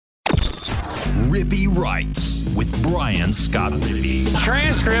Rippy Writes with Brian Scott Rippey.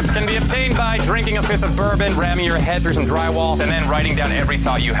 Transcripts can be obtained by drinking a fifth of bourbon, ramming your head through some drywall, and then writing down every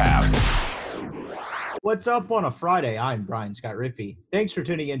thought you have. What's up on a Friday? I'm Brian Scott Rippey. Thanks for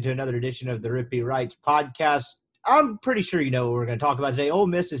tuning in to another edition of the Rippy Writes podcast. I'm pretty sure you know what we're going to talk about today. Ole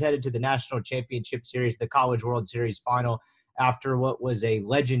Miss is headed to the National Championship Series, the College World Series final, after what was a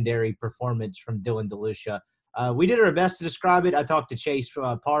legendary performance from Dylan DeLucia. We did our best to describe it. I talked to Chase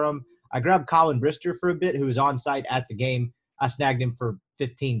Parham. I grabbed Colin Brister for a bit, who was on site at the game. I snagged him for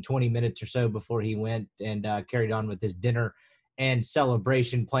 15, 20 minutes or so before he went and carried on with his dinner and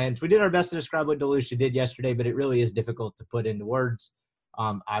celebration plans. We did our best to describe what DeLucia did yesterday, but it really is difficult to put into words.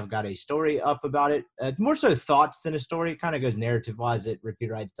 I've got a story up about it. More so thoughts than a story. It kind of goes narrative-wise at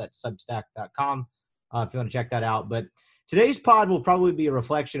rippywrites.substack.com if you want to check that out. But today's pod will probably be a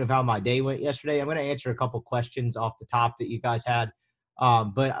reflection of how my day went yesterday. I'm going to answer a couple questions off the top that you guys had.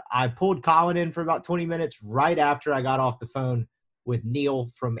 But I pulled Colin in for about 20 minutes right after I got off the phone with Neil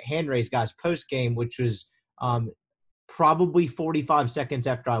from Hand Raise Guys post-game, which was probably 45 seconds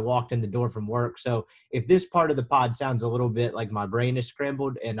after I walked in the door from work. So if this part of the pod sounds a little bit like my brain is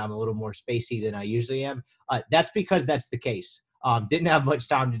scrambled and I'm a little more spacey than I usually am, that's because that's the case. Didn't have much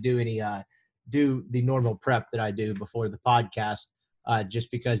time to do the normal prep that I do before the podcast. Just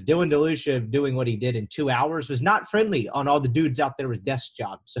because Dylan DeLucia doing what he did in 2 hours was not friendly on all the dudes out there with desk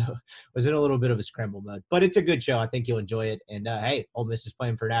jobs. So was in a little bit of a scramble mode. But it's a good show. I think you'll enjoy it. And, hey, Ole Miss is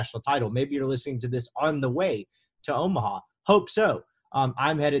playing for a national title. Maybe you're listening to this on the way to Omaha. Hope so.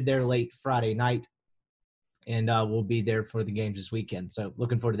 I'm headed there late Friday night, and we'll be there for the games this weekend. So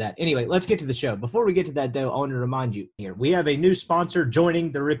looking forward to that. Anyway, let's get to the show. Before we get to that, though, I want to remind you here, we have a new sponsor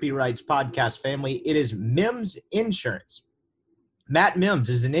joining the Rippy Writes podcast family. It is Mims Insurance. Matt Mims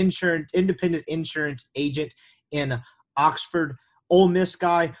is an independent insurance agent in Oxford. Ole Miss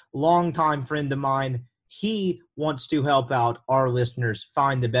guy, longtime friend of mine. He wants to help out our listeners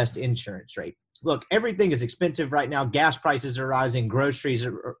find the best insurance rate. Look, everything is expensive right now. Gas prices are rising. Groceries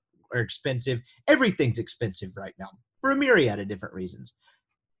are expensive. Everything's expensive right now for a myriad of different reasons.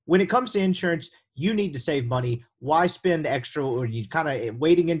 When it comes to insurance, you need to save money. Why spend extra or you kind of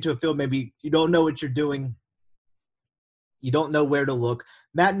wading into a field, maybe you don't know what you're doing. You don't know where to look.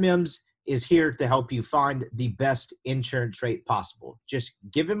 Matt Mims is here to help you find the best insurance rate possible. Just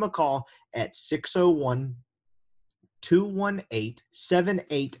give him a call at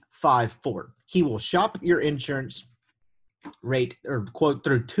 601-218-7854. He will shop your insurance rate or quote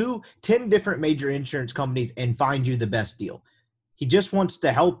through 10 different major insurance companies and find you the best deal. He just wants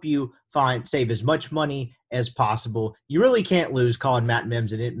to help you save as much money as possible. You really can't lose calling Matt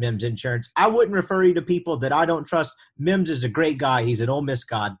Mims and Mims Insurance. I wouldn't refer you to people that I don't trust. Mims is a great guy. He's an Ole Miss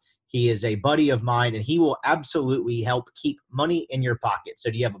god. He is a buddy of mine, and he will absolutely help keep money in your pocket. So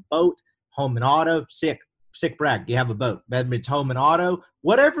do you have a boat, home and auto, sick brag? Do you have a boat? Whether it's home and auto,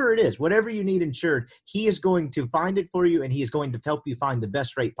 whatever it is, whatever you need insured, he is going to find it for you, and he is going to help you find the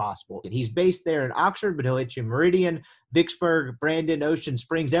best rate possible. And he's based there in Oxford, but he'll hit you Meridian, Vicksburg, Brandon, Ocean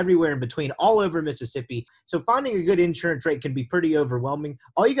Springs, everywhere in between, all over Mississippi. So finding a good insurance rate can be pretty overwhelming.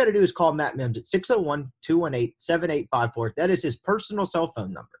 All you got to do is call Matt Mims at 601-218-7854. That is his personal cell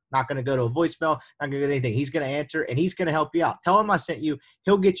phone number. Not going to go to a voicemail, not going to get anything. He's going to answer, and he's going to help you out. Tell him I sent you.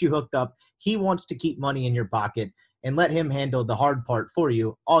 He'll get you hooked up. He wants to keep money in your pocket, and let him handle the hard part for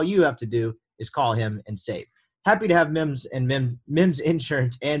you. All you have to do is call him and save. Happy to have Mims and Mims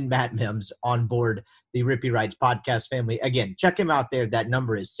Insurance and Matt Mims on board the Rippy Writes podcast family. Again, check him out there. That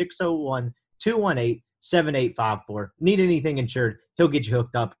number is 601-218-7854. Need anything insured, he'll get you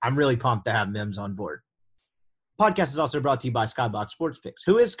hooked up. I'm really pumped to have Mims on board. Podcast is also brought to you by Skybox Sports Picks.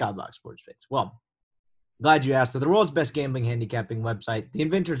 Who is Skybox Sports Picks? Well, glad you asked. So the world's best gambling handicapping website, the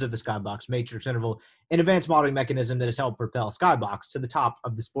inventors of the Skybox Matrix Interval, an advanced modeling mechanism that has helped propel Skybox to the top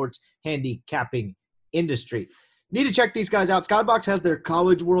of the sports handicapping industry. Need to check these guys out. Skybox has their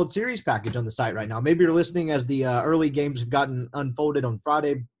College World Series package on the site right now. Maybe you're listening as the early games have gotten unfolded on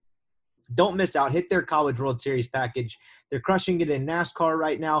Friday. Don't miss out. Hit their College World Series package. They're crushing it in NASCAR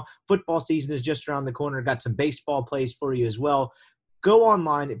right now. Football season is just around the corner. Got some baseball plays for you as well. Go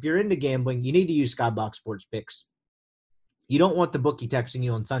online. If you're into gambling, you need to use Skybox Sports Picks. You don't want the bookie texting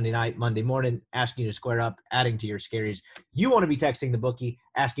you on Sunday night, Monday morning, asking you to square up, adding to your scaries. You want to be texting the bookie,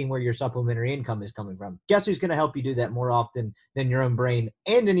 asking where your supplementary income is coming from. Guess who's going to help you do that more often than your own brain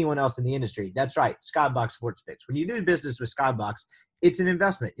and anyone else in the industry? That's right, Skybox Sports Picks. When you do business with Skybox, it's an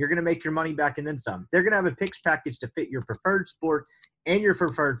investment. You're going to make your money back and then some. They're going to have a picks package to fit your preferred sport and your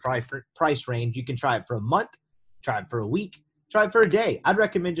preferred price range. You can try it for a month, try it for a week, try it for a day. I'd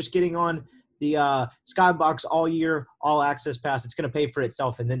recommend just getting on the Skybox all year, all access pass. It's going to pay for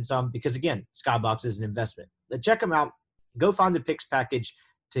itself and then some because, again, Skybox is an investment. But check them out. Go find the picks package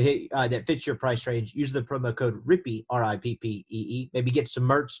to hit that fits your price range. Use the promo code RIPPEE, RIPPEE. Maybe get some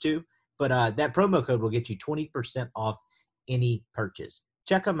merch too. But that promo code will get you 20% off any purchase.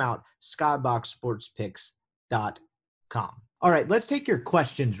 Check them out, skyboxsportspicks.com. All right, let's take your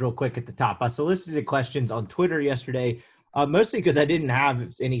questions real quick at the top. I solicited questions on Twitter yesterday, mostly because I didn't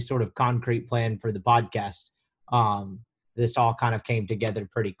have any sort of concrete plan for the podcast. This all kind of came together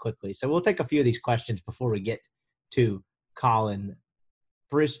pretty quickly. So we'll take a few of these questions before we get to Colin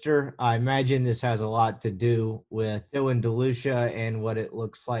Brister. I imagine this has a lot to do with Dylan DeLucia and what it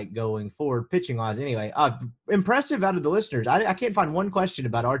looks like going forward, pitching-wise. Anyway, impressive out of the listeners. I can't find one question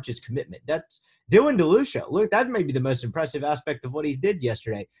about Arch's commitment. That's Dylan DeLucia. Look, that may be the most impressive aspect of what he did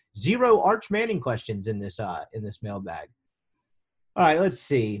yesterday. 0 Arch Manning questions in this mailbag. All right, let's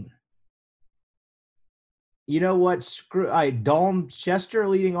see. You know what? Dalm Chester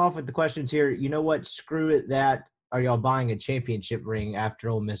leading off with the questions here. You know what? Screw it. That. Are y'all buying a championship ring after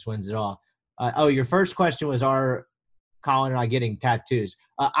Ole Miss wins it all? Your first question was, are Colin and I getting tattoos?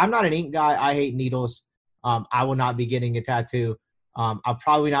 I'm not an ink guy. I hate needles. I will not be getting a tattoo. I'll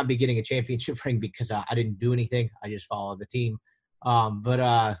probably not be getting a championship ring because I didn't do anything. I just followed the team.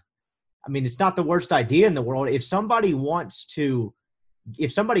 I mean, it's not the worst idea in the world. If somebody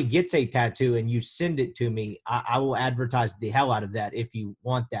gets a tattoo and you send it to me, I will advertise the hell out of that if you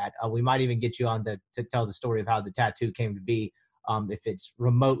want that. We might even get you on to tell the story of how the tattoo came to be if it's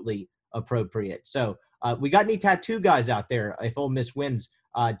remotely appropriate. So we got any tattoo guys out there? If Ole Miss wins,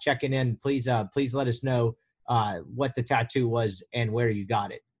 checking in, please let us know what the tattoo was and where you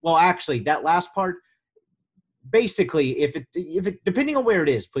got it. Well, actually, that last part, basically, if it depending on where it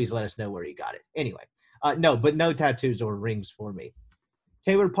is, please let us know where you got it. Anyway, no tattoos or rings for me.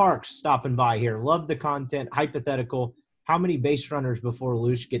 Taylor Parks stopping by here. Love the content. Hypothetical. How many base runners before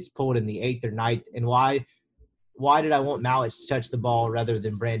Luce gets pulled in the 8th or 9th? And why did I want Mallets to touch the ball rather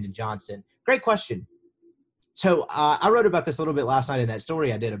than Brandon Johnson? Great question. So I wrote about this a little bit last night in that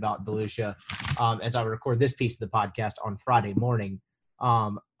story I did about DeLucia as I record this piece of the podcast on Friday morning.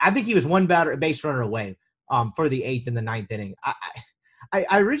 I think he was one base runner away for the 8th and the 9th inning.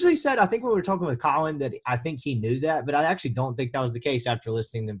 I originally said, I think when we were talking with Colin, that I think he knew that, but I actually don't think that was the case after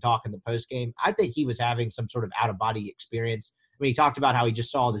listening to him talk in the postgame. I think he was having some sort of out-of-body experience. I mean, he talked about how he just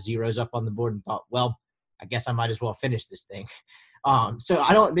saw the zeros up on the board and thought, well, I guess I might as well finish this thing. So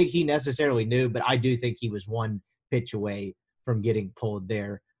I don't think he necessarily knew, but I do think he was one pitch away from getting pulled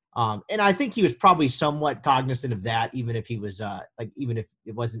there. And I think he was probably somewhat cognizant of that, even if he was even if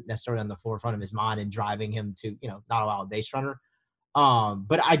it wasn't necessarily on the forefront of his mind and driving him to, not allow a base runner.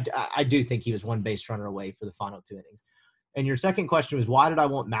 But I do think he was one base runner away for the final 2 innings. And your second question was, why did I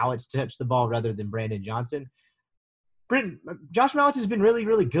want Mallets to touch the ball rather than Brandon Johnson? Josh Mallets has been really,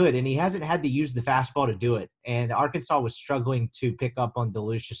 really good, and he hasn't had to use the fastball to do it. And Arkansas was struggling to pick up on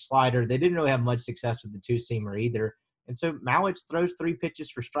DeLucia's slider. They didn't really have much success with the two-seamer either. And so Mallets throws 3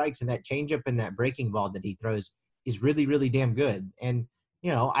 pitches for strikes, and that changeup and that breaking ball that he throws is really, really damn good. And,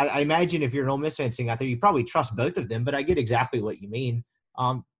 I imagine if you're an Ole Miss fan sitting out there, you probably trust both of them, but I get exactly what you mean.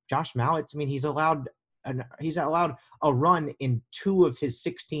 Josh Mallets, I mean, he's allowed a run in 2 of his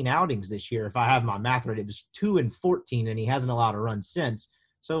 16 outings this year. If I have my math right, it was 2 and 14, and he hasn't allowed a run since.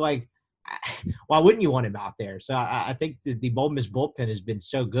 So, why wouldn't you want him out there? So I think the Ole Miss bullpen has been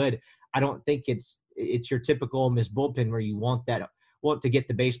so good. I don't think it's your typical Ole Miss bullpen where you want to get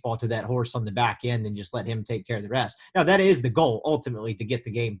the baseball to that horse on the back end and just let him take care of the rest. Now, that is the goal, ultimately, to get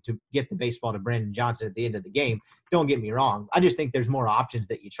the baseball to Brandon Johnson at the end of the game. Don't get me wrong. I just think there's more options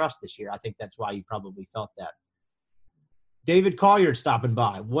that you trust this year. I think that's why you probably felt that. David Collier stopping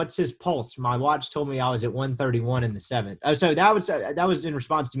by. What's his pulse? My watch told me I was at 131 in the 7th. Oh, so that was in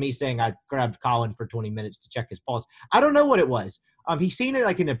response to me saying I grabbed Colin for 20 minutes to check his pulse. I don't know what it was. He seemed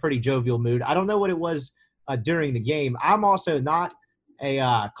in a pretty jovial mood. I don't know what it was during the game. I'm also not a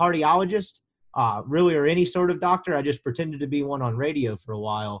cardiologist, really, or any sort of doctor. I just pretended to be one on radio for a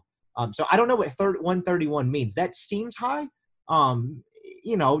while. So I don't know what 131 means. That seems high,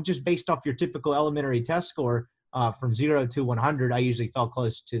 just based off your typical elementary test score. From 0 to 100, I usually fell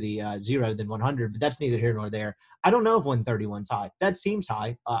close to the 0 than 100, but that's neither here nor there. I don't know if 131's high. That seems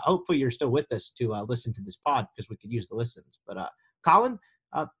high. Hopefully you're still with us to listen to this pod because we could use the listens. But Colin,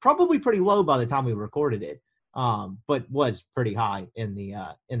 probably pretty low by the time we recorded it, but was pretty high in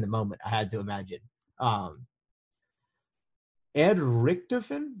the moment, I had to imagine. Ed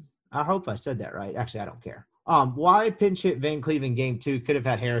Richtofen? I hope I said that right. Actually, I don't care. Why pinch hit Van Cleven game 2? Could have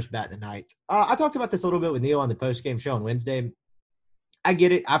had Harris bat in the 9th. I talked about this a little bit with Neil on the post-game show on Wednesday. I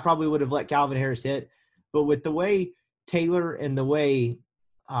get it. I probably would have let Calvin Harris hit, but with the way Taylor and the way,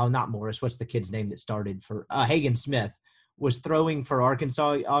 not Morris, what's the kid's name that started for Hagen Smith was throwing for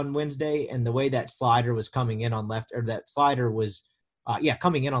Arkansas on Wednesday, and the way that slider was coming in on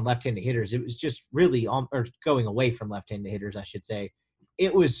coming in on left-handed hitters, it was just really or going away from left-handed hitters, I should say.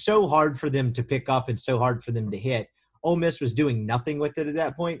 It was so hard for them to pick up and so hard for them to hit. Ole Miss was doing nothing with it at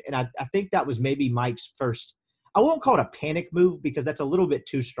that point, and I think that was maybe Mike's first, I won't call it a panic move because that's a little bit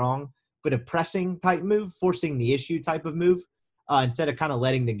too strong, but a pressing type move, forcing the issue type of move, instead of kind of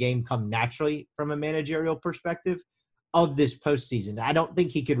letting the game come naturally from a managerial perspective of this postseason. I don't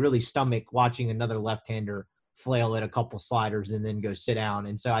think he could really stomach watching another left-hander flail at a couple sliders and then go sit down.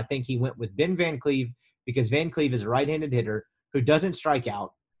 And so I think he went with Ben Van Cleve because Van Cleve is a right-handed hitter who doesn't strike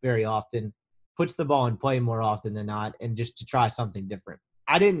out very often, puts the ball in play more often than not, and just to try something different.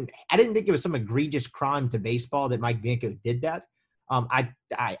 I didn't think it was some egregious crime to baseball that Mike Bianco did that.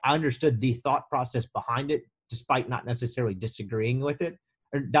 I understood the thought process behind it, despite not necessarily disagreeing with it,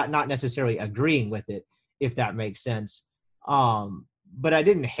 or not necessarily agreeing with it, if that makes sense. But I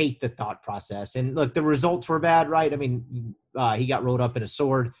didn't hate the thought process. And look, the results were bad, right? I mean, he got rolled up in a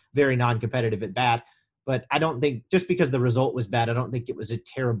sword, very non-competitive at bat. But I don't think, just because the result was bad, I don't think it was a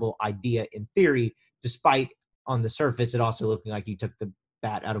terrible idea in theory, despite on the surface it also looking like you took the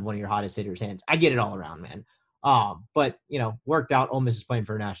bat out of one of your hottest hitters' hands. I get it all around, man. But, worked out. Ole Miss is playing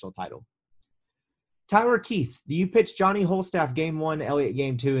for a national title. Tyler Keith, do you pitch Johnny Holstaff game 1, Elliott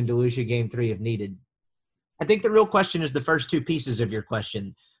game 2, and DeLucia game 3 if needed? I think the real question is the first two pieces of your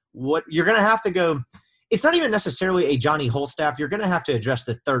question. What you're going to have to go – it's not even necessarily a Johnny Holstaff. You're going to have to address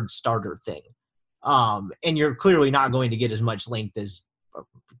the third starter thing. And you're clearly not going to get as much length as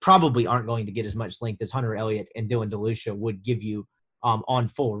 – probably aren't going to get as much length as Hunter Elliott and Dylan DeLucia would give you on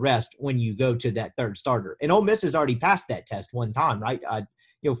full rest when you go to that third starter. And Ole Miss has already passed that test one time, right?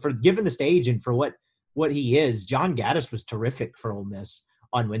 For given the stage and for what he is, John Gaddis was terrific for Ole Miss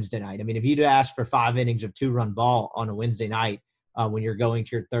on Wednesday night. I mean, if you'd asked for 5 innings of 2-run ball on a Wednesday night when you're going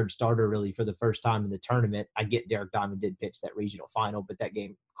to your third starter really for the first time in the tournament, I get Derek Diamond did pitch that regional final, but that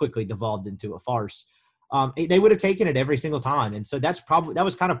game quickly devolved into a farce. They would have taken it every single time. And so that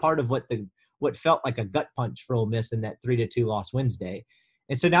was kind of part of what felt like a gut punch for Ole Miss in that 3-2 loss Wednesday.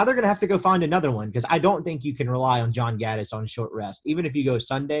 And so now they're going to have to go find another one because I don't think you can rely on John Gaddis on short rest. Even if you go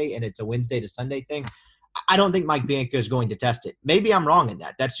Sunday and it's a Wednesday to Sunday thing, I don't think Mike Bianco is going to test it. Maybe I'm wrong in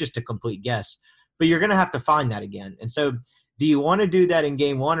that. That's just a complete guess. But you're going to have to find that again. And so do you want to do that in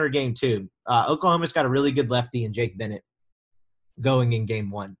game 1 or game 2? Oklahoma's got a really good lefty in Jake Bennett going in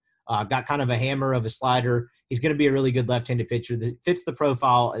game 1. Got kind of a hammer of a slider. He's going to be a really good left-handed pitcher that fits the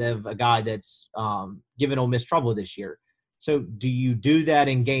profile of a guy that's given Ole Miss trouble this year. So do you do that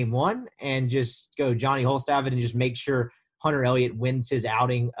in game 1 and just go Johnny Holstaff and just make sure Hunter Elliott wins his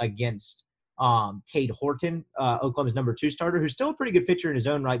outing against Cade Horton, Oklahoma's number 2 starter, who's still a pretty good pitcher in his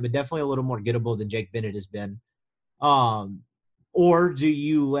own right, but definitely a little more gettable than Jake Bennett has been? Or do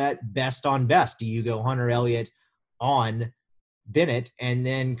you let best on best? Do you go Hunter Elliott on Bennett and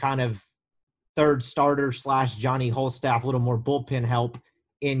then kind of third starter / Johnny Holstaff, a little more bullpen help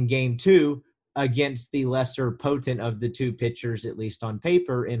in game 2 against the lesser potent of the 2 pitchers, at least on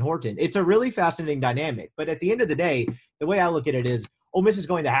paper, in Horton? It's a really fascinating dynamic. But at the end of the day, the way I look at it is Ole Miss is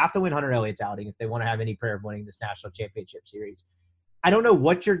going to have to win Hunter Elliott's outing if they want to have any prayer of winning this national championship series. I don't know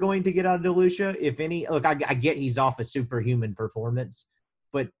what you're going to get out of DeLucia, if any. Look, I get he's off a superhuman performance,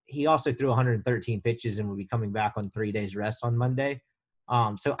 but he also threw 113 pitches and will be coming back on 3 days rest on Monday.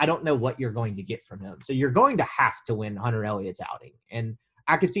 So I don't know what you're going to get from him. So you're going to have to win Hunter Elliott's outing. And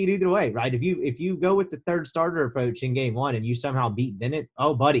I could see it either way, right? If you go with the third starter approach in game 1 and you somehow beat Bennett,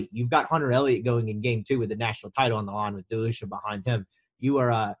 oh, buddy, you've got Hunter Elliott going in game 2 with the national title on the line with DeLucia behind him. You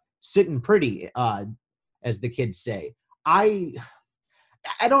are sitting pretty, as the kids say. I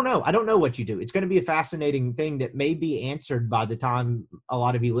don't know. I don't know what you do. It's going to be a fascinating thing that may be answered by the time a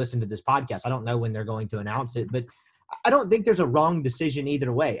lot of you listen to this podcast. I don't know when they're going to announce it, but I don't think there's a wrong decision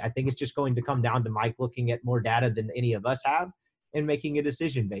either way. I think it's just going to come down to Mike looking at more data than any of us have and making a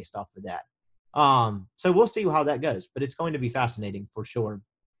decision based off of that. So we'll see how that goes, but it's going to be fascinating for sure.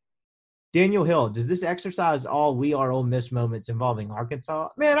 Daniel Hill, does this exercise all we are Ole Miss moments involving Arkansas?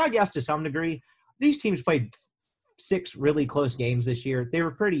 Man, I guess to some degree. These teams played 6 really close games this year. They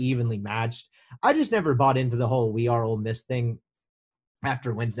were pretty evenly matched. I just never bought into the whole we are Ole Miss thing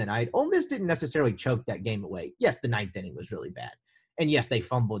after Wednesday night. Ole Miss didn't necessarily choke that game away. Yes, the 9th inning was really bad. And yes, they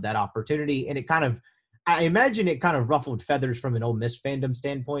fumbled that opportunity. And I imagine it kind of ruffled feathers from an Ole Miss fandom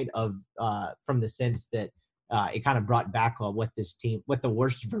standpoint from the sense that it kind of brought back what the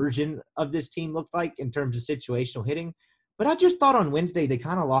worst version of this team looked like in terms of situational hitting. But I just thought on Wednesday they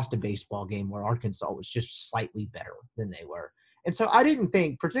kind of lost a baseball game where Arkansas was just slightly better than they were. And so I didn't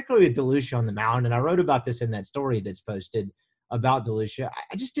think, particularly with DeLucia on the mound, and I wrote about this in that story that's posted about DeLucia,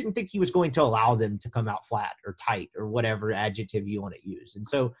 I just didn't think he was going to allow them to come out flat or tight or whatever adjective you want to use. And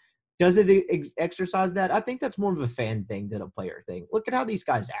so does it exercise that? I think that's more of a fan thing than a player thing. Look at how these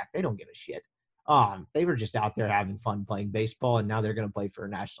guys act. They don't give a shit. They were just out there having fun playing baseball, and now they're going to play for a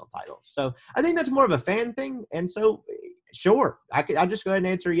national title. So I think that's more of a fan thing. And so, sure, I'll just go ahead and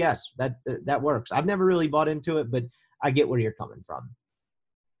answer yes. That works. I've never really bought into it, but I get where you're coming from.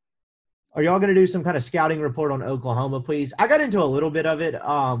 Are y'all going to do some kind of scouting report on Oklahoma, please? I got into a little bit of it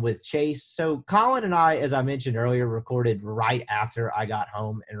with Chase. So Colin and I, as I mentioned earlier, recorded right after I got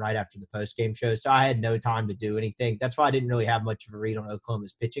home and right after the postgame show. So I had no time to do anything. That's why I didn't really have much of a read on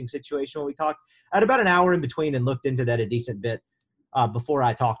Oklahoma's pitching situation when we talked. I had about an hour in between and looked into that a decent bit before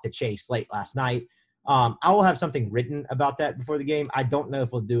I talked to Chase late last night. I will have something written about that before the game. I don't know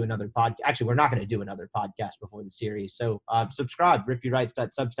if we'll do another podcast. Actually, we're not going to do another podcast before the series. So subscribe,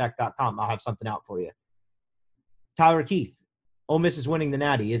 rippywrites.substack.com. I'll have something out for you. Tyler Keith, Ole Miss is winning the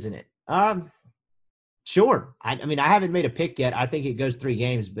Natty, isn't it? Sure. I mean, I haven't made a pick yet. I think it goes 3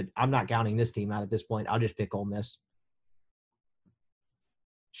 games, but I'm not counting this team out at this point. I'll just pick Ole Miss.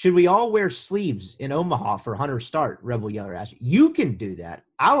 Should we all wear sleeves in Omaha for Hunter's start? Rebel Yeller asked. You can do that.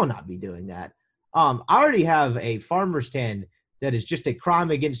 I will not be doing that. I already have a farmer's tan that is just a crime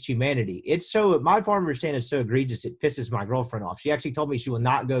against humanity. My farmer's tan is so egregious it pisses my girlfriend off. She actually told me she will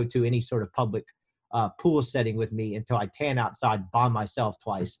not go to any sort of public pool setting with me until I tan outside by myself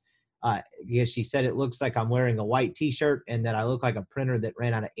twice. Because she said it looks like I'm wearing a white T-shirt and that I look like a printer that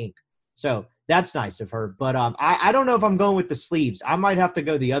ran out of ink. So that's nice of her. But I don't know if I'm going with the sleeves. I might have to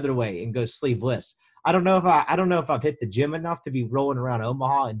go the other way and go sleeveless. I don't know if I've hit the gym enough to be rolling around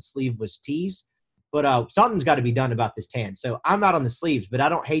Omaha in sleeveless tees. But something's got to be done about this tan. So I'm out on the sleeves, but I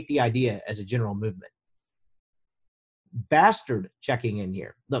don't hate the idea as a general movement. Bastard checking in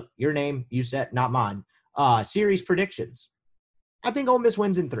here. Look, your name, you said, not mine. Series predictions. I think Ole Miss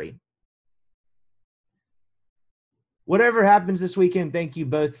wins in 3. Whatever happens this weekend, thank you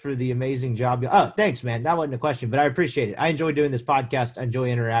both for the amazing job. Oh, thanks, man. That wasn't a question, but I appreciate it. I enjoy doing this podcast. I enjoy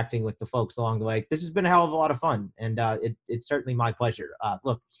interacting with the folks along the way. This has been a hell of a lot of fun, and it's certainly my pleasure.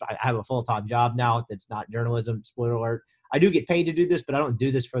 Look, I have a full-time job now that's not journalism. Spoiler alert. I do get paid to do this, but I don't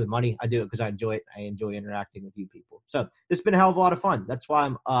do this for the money. I do it because I enjoy it. I enjoy interacting with you people. So this has been a hell of a lot of fun. That's why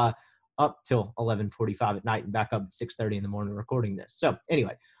I'm up till 11:45 at night and back up at 6:30 in the morning recording this. So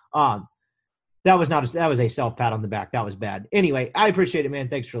anyway, that was a self-pat on the back. That was bad. Anyway, I appreciate it, man.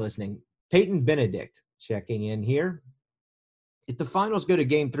 Thanks for listening. Peyton Benedict checking in here. If the finals go to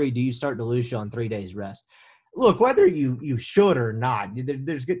game 3, do you start DeLucia on 3 days rest? Look, whether you should or not,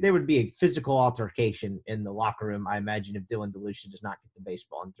 there would be a physical altercation in the locker room, I imagine, if Dylan DeLucia does not get the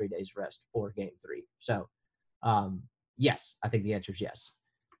baseball on 3 days rest for game 3. So, yes, I think the answer is yes.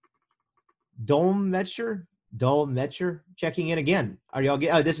 Dole Metcher checking in again. Are y'all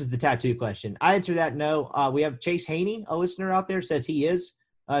this is the tattoo question. I answer that no. We have Chase Haney, a listener out there, says he is.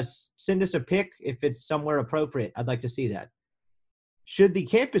 Send us a pic if it's somewhere appropriate. I'd like to see that. Should the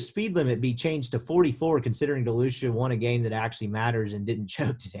campus speed limit be changed to 44, considering DeLucia won a game that actually matters and didn't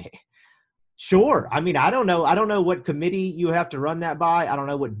choke today? Sure. I mean, I don't know what committee you have to run that by. I don't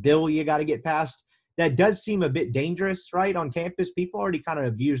know what bill you got to get passed. That does seem a bit dangerous, right? On campus, people already kind of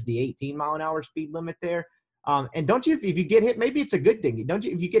abuse the 18-mile-an-hour speed limit there. And don't you, if you get hit, maybe it's a good thing. Don't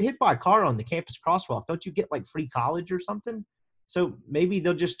you, if you get hit by a car on the campus crosswalk, don't you get like free college or something? So maybe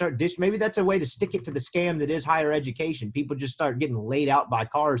they'll just start maybe that's a way to stick it to the scam that is higher education. People just start getting laid out by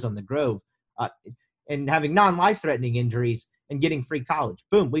cars on the Grove and having non-life-threatening injuries and getting free college.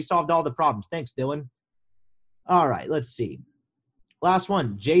 Boom, we solved all the problems. Thanks, Dylan. All right, let's see. Last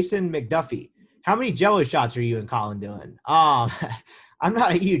one, Jason McDuffie. How many Jello shots are you and Colin doing? I'm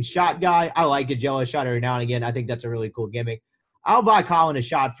not a huge shot guy. I like a Jello shot every now and again. I think that's a really cool gimmick. I'll buy Colin a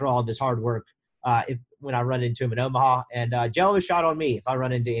shot for all of his hard work when I run into him in Omaha. And Jello shot on me if I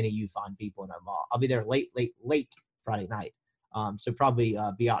run into any of you fine people in Omaha. I'll be there late Friday night. So probably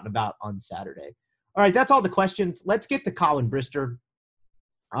be out and about on Saturday. All right, that's all the questions. Let's get to Colin Brister,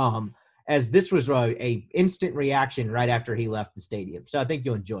 as this was a instant reaction right after he left the stadium. So I think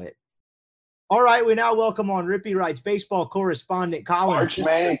you'll enjoy it. All right, we now welcome on Rippy Writes baseball correspondent Colin. Arch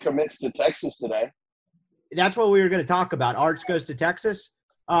Manning commits to Texas today. That's what we were going to talk about. Arch goes to Texas.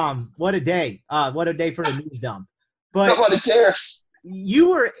 What a day! What a day for a news dump. But nobody cares. You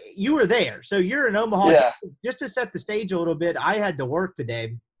were there, so you're in Omaha. Yeah. Just to set the stage a little bit, I had to work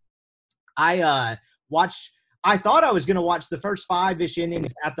today. I thought I was going to watch the first 5-ish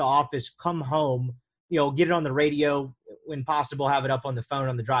innings at the office, come home, get it on the radio, when possible, have it up on the phone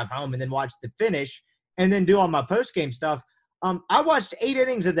on the drive home and then watch the finish and then do all my post-game stuff. I watched 8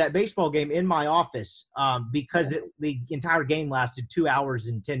 innings of that baseball game in my office because the entire game lasted 2 hours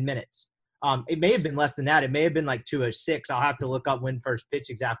and 10 minutes. It may have been less than that. It may have been like 2:06. I'll have to look up when first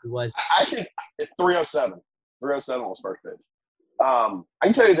pitch exactly was. I think it's 3:07. 3:07 was first pitch. I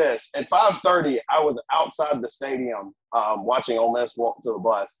can tell you this. At 5:30, I was outside the stadium watching Ole Miss walk to the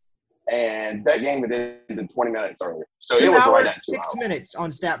bus, and that game had ended 20 minutes earlier. So 2 it was hours, right at 2 6 hours. minutes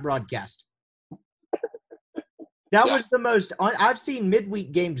on stat broadcast. That was the most – I've seen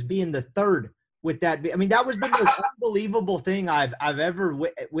midweek games be in the third with that. I mean, that was the most unbelievable thing I've ever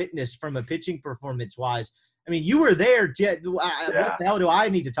witnessed from a pitching performance-wise. I mean, you were there. What the hell do I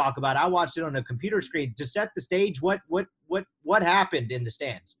need to talk about? I watched it on a computer screen. To set the stage, what happened in the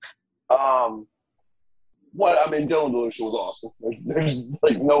stands? Dylan DeLucia was awesome. There's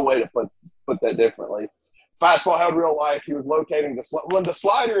like no way to put that differently. Fastball held real life. He was locating when the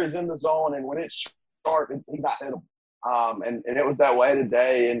slider is in the zone and when it's sharp, he's not hittable. And it was that way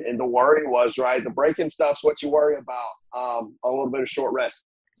today. And the worry was, right, the breaking stuff's what you worry about. A little bit of short rest.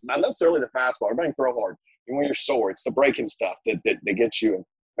 Not necessarily the fastball. Everybody can throw hard. And when you're sore, it's the breaking stuff that gets you. And,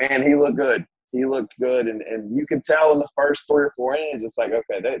 man, he looked good. He looked good. And you can tell in the first 3 or 4 innings, it's like,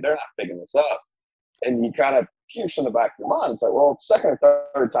 okay, they're not picking this up. And you kind of pierce in the back of your mind. It's like, well, second or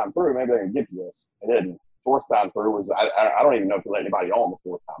third time through, maybe they can get to this. It didn't. Fourth time through was I don't even know if he let anybody on the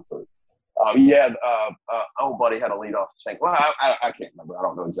fourth time through. Old buddy had a leadoff sink. Well, I can't remember. I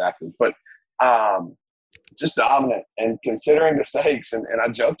don't know exactly. But just dominant. And considering the stakes, and I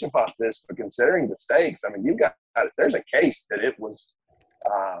joked about this, but considering the stakes, I mean, there's a case that it was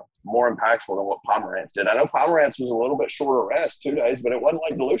more impactful than what Pomerantz did. I know Pomerantz was a little bit shorter rest, 2 days, but it wasn't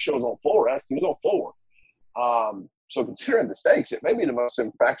like DeLucia was on full rest. He was on 4. So considering the stakes, it may be the most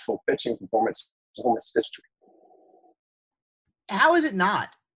impactful pitching performance in this history. How is it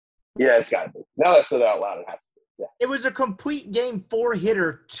not? Yeah, it's got to be. Now that I said it out loud, it has to be. Yeah. It was a complete game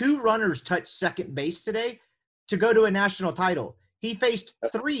 4-hitter. 2 runners touched second base today to go to a national title. He faced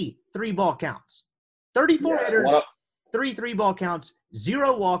 3 3-ball counts. 34 hitters, 3 3-ball counts,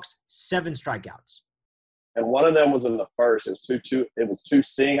 0 walks, 7 strikeouts. And one of them was in the first. It was 2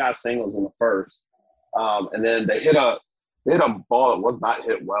 seeing eye singles in the first. And then they hit a ball that was not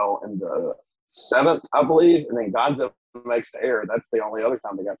hit well in the 7th, I believe. And then Gonzo makes the error. That's the only other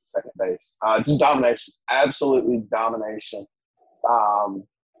time they got to second base. Just domination. Absolutely domination.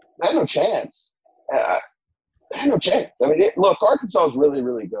 They had no chance. They had no chance. I mean, look, Arkansas is really,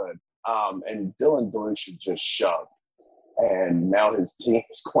 really good. And Dylan DeLucia just shoved. And now his team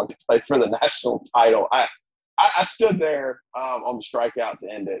is going to play for the national title. I stood there on the strikeout to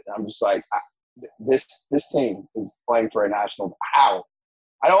end it. And I'm just like, this team is playing for a national. How?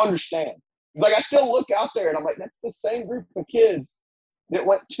 I don't understand. It's like I still look out there and I'm like, that's the same group of kids that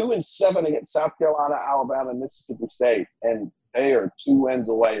went 2-7 against South Carolina, Alabama, and Mississippi State, and they are 2 wins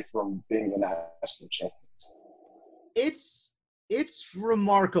away from being the national champions. It's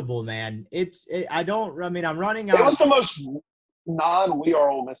remarkable, man. I'm running out. It was the most non-We Are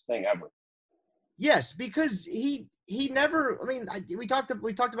Ole Miss thing ever. Yes, because he never. I mean, we talked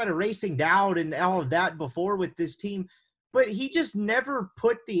about erasing doubt and all of that before with this team, but he just never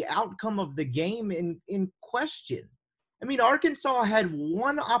put the outcome of the game in question. I mean, Arkansas had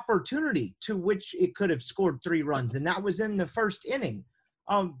one opportunity to which it could have scored 3 runs, and that was in the first inning.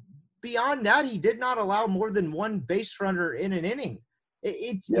 Beyond that, he did not allow more than 1 base runner in an inning.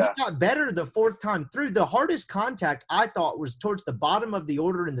 He got better the 4th time through. The hardest contact, I thought, was towards the bottom of the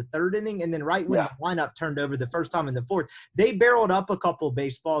order in the 3rd inning, and then right when the lineup turned over the first time in the 4th. They barreled up a couple of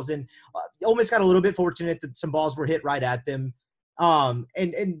baseballs, and Ole Miss got a little bit fortunate that some balls were hit right at them.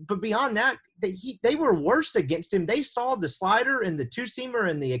 But beyond that, they were worse against him. They saw the slider and the 2-seamer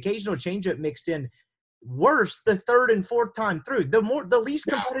and the occasional changeup mixed in worse the 3rd and 4th time through. The least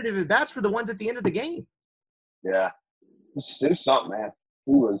competitive at bats were the ones at the end of the game. Yeah. It was something, man.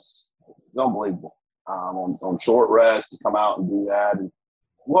 He was unbelievable on short rest to come out and do that. And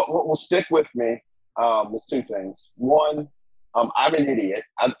what will stick with me was 2 things. One, I'm an idiot.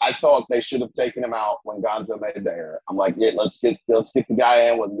 I thought they should have taken him out when Gonzo made the error. I'm like, yeah, let's get the guy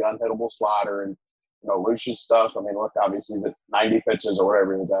in with the unhittable slider and Lucia's stuff. I mean, look, obviously he's at 90 pitches or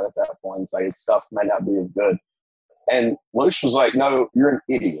whatever he was at that point. It's like his stuff may not be as good. And Lucia was like, no, you're an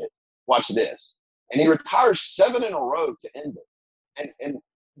idiot. Watch this. And he retires 7 in a row to end it. And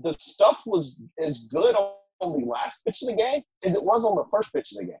the stuff was as good on the last pitch of the game as it was on the first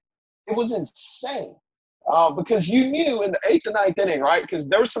pitch of the game. It was insane. Because you knew in the 8th and 9th inning, right? Because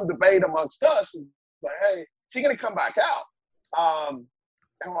there was some debate amongst us. Like, hey, is he going to come back out?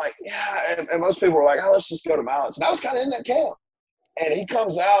 I'm like, yeah. And most people were like, oh, let's just go to Mallets. And I was kind of in that camp. And he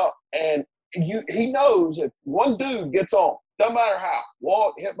comes out, and he knows if one dude gets on, doesn't matter how,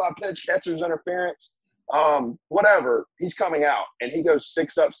 walk, hit by pitch, catcher's interference, whatever, he's coming out. And he goes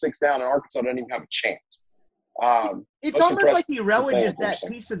 6 up, 6 down, and Arkansas doesn't even have a chance. It's almost like he relishes that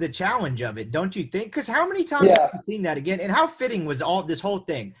piece of the challenge of it, don't you think? Because how many times have you seen that again? And how fitting was all this whole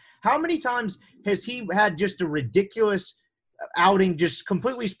thing? How many times has he had just a ridiculous outing, just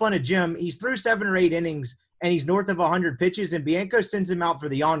completely spun a gym? He's through 7 or 8 innings, and he's north of 100 pitches, and Bianco sends him out for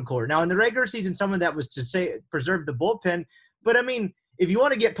the encore. Now, in the regular season, some of that was to preserve the bullpen. But, I mean, if you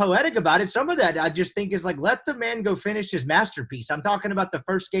want to get poetic about it, some of that I just think is like, let the man go finish his masterpiece. I'm talking about the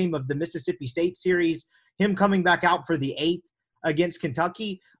first game of the Mississippi State series, him coming back out for the 8th against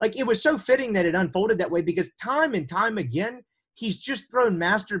Kentucky. Like, it was so fitting that it unfolded that way because time and time again, he's just thrown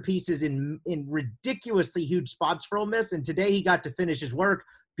masterpieces in ridiculously huge spots for Ole Miss, and today he got to finish his work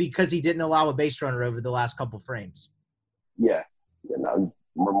because he didn't allow a base runner over the last couple frames. Yeah,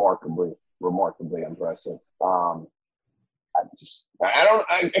 remarkably impressive. I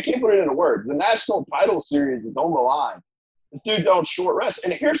can't put it into words. The national title series is on the line. This dude's on short rest.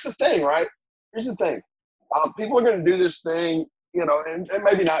 And here's the thing, right? Here's the thing. People are going to do this thing, and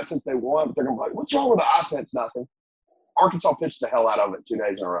maybe not since they won, but they're going to be like, what's wrong with the offense? Nothing. Arkansas pitched the hell out of it 2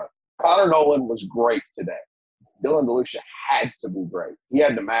 days in a row. Connor Noland was great today. Dylan DeLucia had to be great. He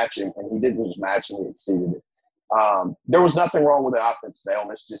had to match him, and he didn't just match him, he exceeded it. There was nothing wrong with the offense today.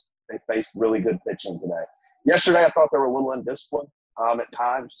 They faced really good pitching today. Yesterday, I thought they were a little indisciplined at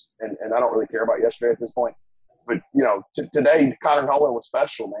times, and I don't really care about yesterday at this point. But, today, Connor Noland was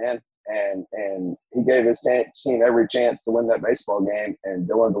special, man, and he gave his team every chance to win that baseball game, and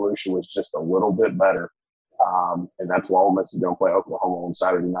Dylan DeLucia was just a little bit better. And that's why Ole Miss is going to play Oklahoma on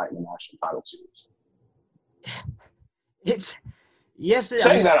Saturday night in the national title series.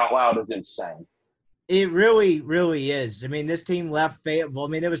 Saying that out loud is insane. It really, really is. I mean, this team left Fayetteville. I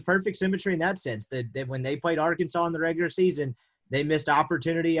mean, it was perfect symmetry in that sense. That when they played Arkansas in the regular season, they missed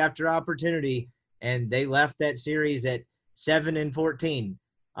opportunity after opportunity, and they left that series at 7-14.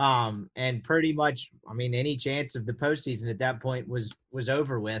 And pretty much, I mean, any chance of the postseason at that point was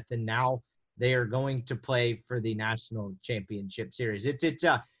over with. And now they are going to play for the national championship series. It's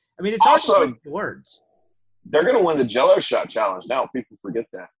also hard to put words. They're going to win the Jello Shot Challenge now. People forget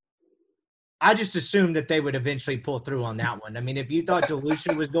that. I just assumed that they would eventually pull through on that one. I mean, if you thought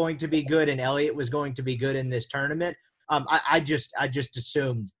DeLucia was going to be good and Elliott was going to be good in this tournament, I just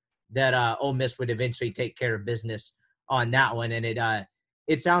assumed that Ole Miss would eventually take care of business on that one, and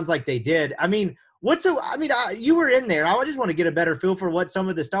it sounds like they did. I mean, you were in there. I just want to get a better feel for what some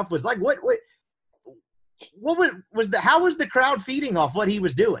of the stuff was like. How was the crowd feeding off what he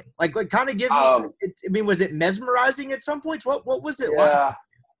was doing? Like, kind of give me. Was it mesmerizing at some points? What was it like?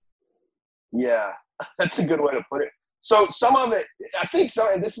 Yeah, that's a good way to put it. So some of it, I think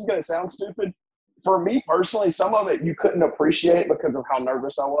so, and this is going to sound stupid. For me personally, some of it you couldn't appreciate because of how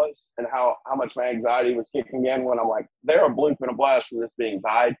nervous I was and how much my anxiety was kicking in when I'm like, they're a bloop and a blast for this being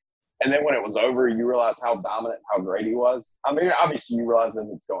tied. And then when it was over, you realize how dominant, how great he was. I mean, obviously you realize that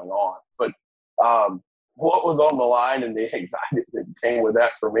it's going on. But what was on the line and the anxiety that came with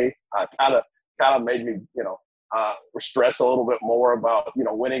that for me kind of made me, stress a little bit more about,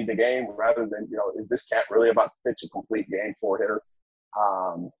 winning the game rather than, is this cat really about to pitch a complete game 4-hitter?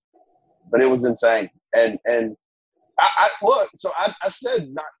 But it was insane. And I said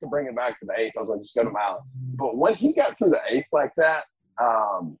not to bring it back to the 8th. I was like, just go to Mallets. But when he got through the 8th like that,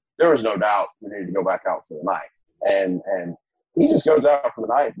 there was no doubt we needed to go back out for the night. And he just goes out for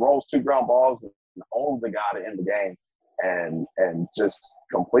the night, rolls 2 ground balls, and owns the guy to end the game and just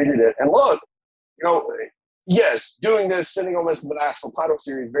completed it. And look, yes, doing this, sitting on this in the national title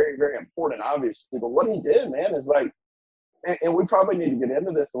series, very, very important, obviously. But what he did, man, is like, and we probably need to get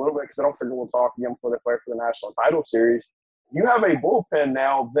into this a little bit because I don't figure we'll talk again before they play for the national title series. You have a bullpen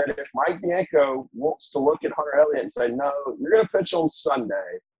now that if Mike Bianco wants to look at Hunter Elliott and say, no, you're going to pitch on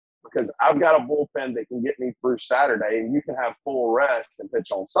Sunday because I've got a bullpen that can get me through Saturday and you can have full rest and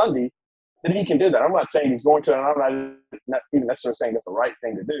pitch on Sunday, then he can do that. I'm not saying he's going to, and I'm not even necessarily saying that's the right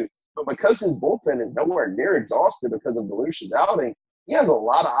thing to do. But because his bullpen is nowhere near exhausted because of DeLucia's outing, he has a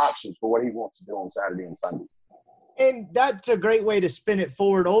lot of options for what he wants to do on Saturday and Sunday. And that's a great way to spin it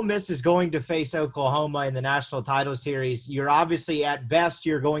forward. Ole Miss is going to face Oklahoma in the national title series. You're obviously, at best,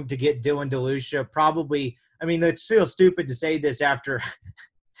 you're going to get Dylan DeLucia. Probably, I mean, it feels stupid to say this after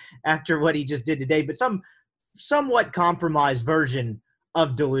what he just did today, but some somewhat compromised version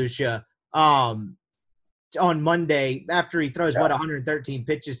of DeLucia on Monday after he throws, 113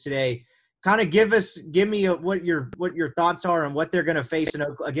 pitches today. Kind of give me what your thoughts are on what they're going to face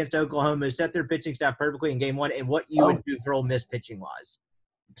against Oklahoma. Set their pitching staff perfectly in game one, and what you would do for Ole Miss pitching wise.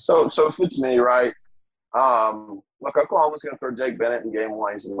 So if it's me, right? Look, Oklahoma's going to throw Jake Bennett in game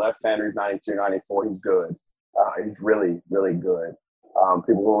one. He's a left-hander. He's 92, 94. He's good. He's really, really good.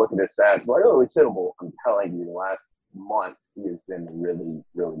 People will look at his stats like, oh, he's hittable. I'm telling you, the last month he has been really,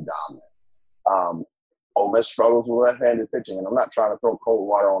 really dominant. Ole Miss struggles with left-handed pitching, and I'm not trying to throw cold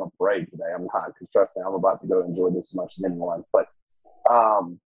water on a parade today. I'm not, because trust me, I'm about to go enjoy this as much as anyone. But,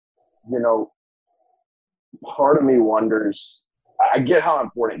 part of me wonders – I get how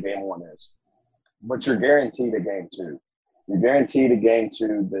important game one is, but you're guaranteed a game two. You're guaranteed a game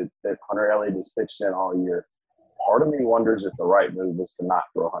two that Hunter Elliott has pitched in all year. Part of me wonders if the right move is to not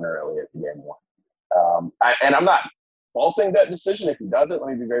throw Hunter Elliott in game one. And I'm not faulting that decision if he does it. Let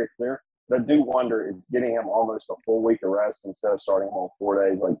me be very clear. But I do wonder if getting him almost a full week of rest instead of starting him on 4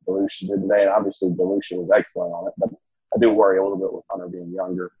 days like DeLucia did today, and obviously DeLucia was excellent on it, but I do worry a little bit with Hunter being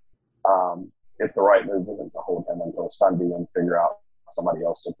younger. If the right move isn't to hold him until Sunday and figure out somebody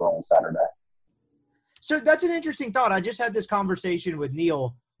else to throw on Saturday. So that's an interesting thought. I just had this conversation with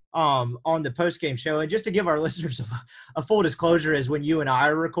Neil on the post-game show, and just to give our listeners a full disclosure is when you and I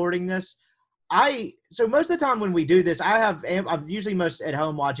are recording this, so most of the time when we do this, I'm usually most at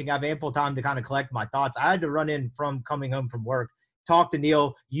home watching. I have ample time to kind of collect my thoughts. I had to run in from coming home from work, talk to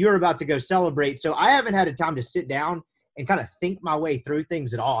Neil. You're about to go celebrate. So I haven't had a time to sit down and kind of think my way through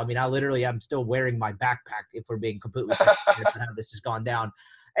things at all. I mean, I'm still wearing my backpack if we're being completely transparent about how this has gone down.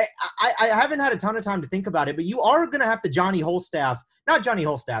 I haven't had a ton of time to think about it, but you are going to have to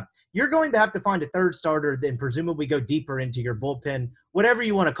you're going to have to find a third starter, then presumably go deeper into your bullpen, whatever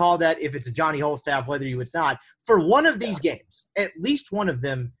you want to call that, if it's a Johnny Holstaff, whether it's not, for one of these games, at least one of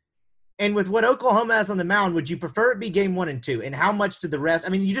them. And with what Oklahoma has on the mound, would you prefer it be game 1 and 2? And how much to the rest? I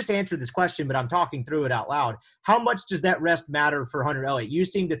mean, you just answered this question, but I'm talking through it out loud. How much does that rest matter for Hunter Elliott? You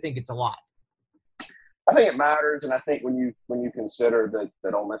seem to think it's a lot. I think it matters, and I think when you consider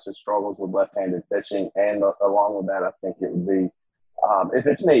that Ole Miss struggles with left-handed pitching, and along with that, I think it would be if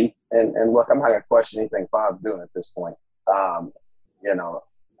it's me, and look, I'm not going to question anything Five's doing at this point. I'm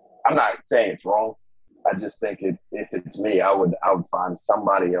not saying it's wrong. I just think if it's me, I would find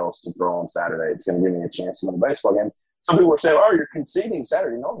somebody else to throw on Saturday. It's going to give me a chance to win a baseball game. Some people are saying, "Oh, you're conceding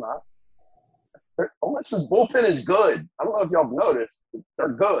Saturday." No, I'm not. Ole Miss's bullpen is good. I don't know if y'all have noticed. They're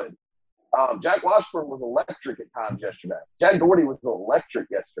good. Jack Washburn was electric at times yesterday. Jack Doherty was electric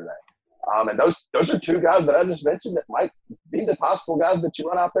yesterday. And those are two guys that I just mentioned that might be the possible guys that you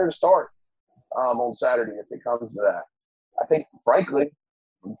run out there to start on Saturday if it comes to that. I think, frankly,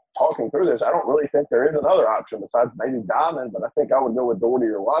 talking through this, I don't really think there is another option besides maybe Diamond, but I think I would go with Doherty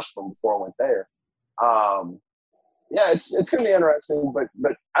or Washburn before I went there. It's going to be interesting, but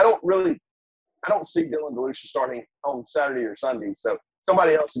I don't see Dylan DeLucia starting on Saturday or Sunday, so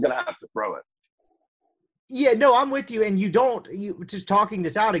somebody else is going to have to throw it. Yeah, no, I'm with you. And you just talking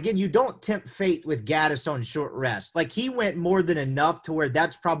this out again, you don't tempt fate with Gaddis on short rest. Like, he went more than enough to where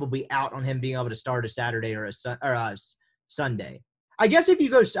that's probably out on him being able to start a Saturday or a Sunday. I guess if you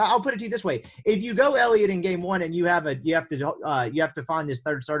go, I'll put it to you this way: if you go Elliott in game 1 and you have to find this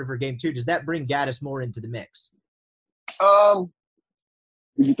third starter for game 2, does that bring Gaddis more into the mix?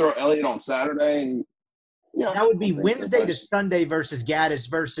 You throw Elliott on Saturday, and that would be Wednesday to Sunday versus Gaddis,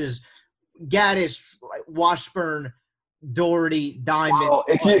 Washburn, Doherty, Diamond. Well,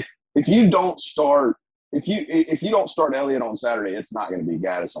 if you don't start Elliott on Saturday, it's not going to be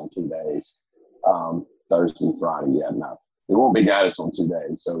Gaddis on 2 days, Thursday, Friday. Yeah, no, it won't be Gaddis on 2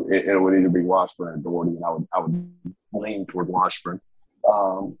 days. So it would either be Washburn or Doherty, and I would lean toward Washburn.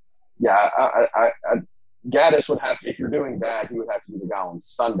 Gaddis would have to, if you're doing that, he would have to be the guy on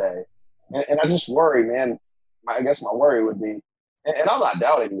Sunday. And I just worry, man. I guess my worry would be, and I'm not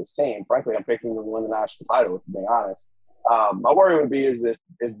doubting this team. Frankly, I'm picking them to win the national title, to be honest. My worry would be is that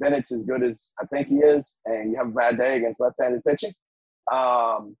if Bennett's as good as I think he is, and you have a bad day against left-handed pitching,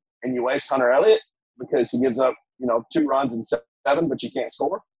 and you waste Hunter Elliott because he gives up, 2 runs in 7, but you can't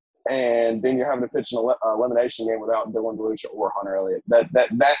score, and then you're having to pitch an elimination game without Dylan DeLucia or Hunter Elliott.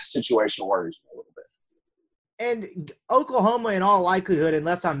 That situation worries me a little bit. And Oklahoma, in all likelihood,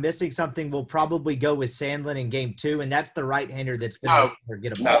 unless I'm missing something, will probably go with Sandlin in game 2, and that's the right-hander that's been able to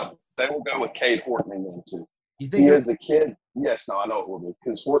get a ball. No, they will go with Cade Horton in game 2. You think he is a kid? Yes, no, I know it will be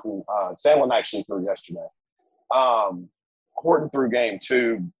because Horton, Sandlin actually threw yesterday. Horton threw game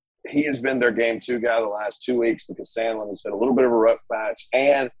 2. He has been their game 2 guy the last 2 weeks because Sandlin has had a little bit of a rough patch,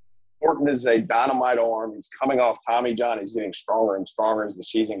 and Horton is a dynamite arm. He's coming off Tommy John. He's getting stronger and stronger as the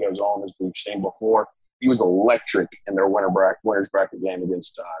season goes on, as we've seen before. He was electric in their winners bracket game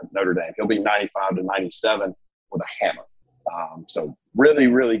against Notre Dame. He'll be 95 to 97 with a hammer. So really,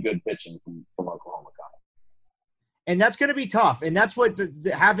 really good pitching from Oklahoma. And that's going to be tough. And that's what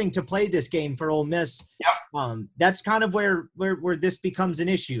having to play this game for Ole Miss. Yep. That's kind of where this becomes an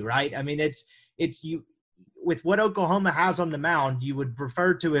issue, right? I mean, it's you with what Oklahoma has on the mound, you would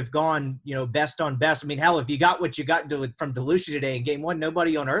prefer to have gone, best on best. I mean, hell, if you got what you got from Delucia today in game one,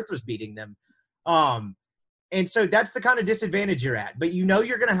 nobody on earth was beating them. And so that's the kind of disadvantage you're at. But you're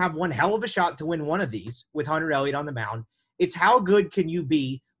going to have one hell of a shot to win one of these with Hunter Elliott on the mound. It's how good can you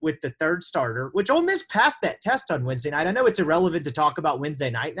be with the third starter, which Ole Miss passed that test on Wednesday night. I know it's irrelevant to talk about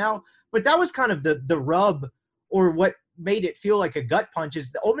Wednesday night now, but that was kind of the rub or what made it feel like a gut punch is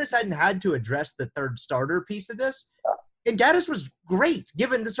Ole Miss hadn't had to address the third starter piece of this. And Gaddis was great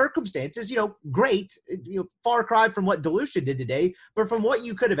given the circumstances, great, far cry from what DeLucia did today, but from what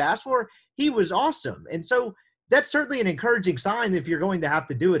you could have asked for, he was awesome. And so that's certainly an encouraging sign if you're going to have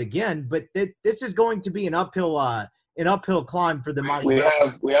to do it again, but this is going to be an uphill climb for the Mighty.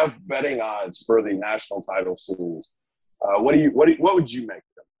 We have betting odds for the national title series. What would you make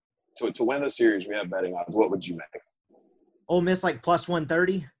them to win the series? We have betting odds. What would you make? Ole Miss like plus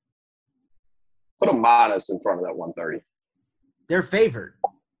 130. Put a minus in front of that 130. They're favored.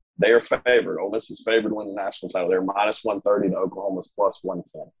 They are favored. Ole Miss is favored to win the national title. They're minus 130 to Oklahoma's plus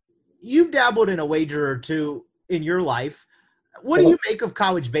 110. You've dabbled in a wager or two in your life. What do you make of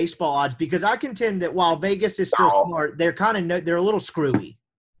college baseball odds? Because I contend that while Vegas is still smart, they're they're a little screwy.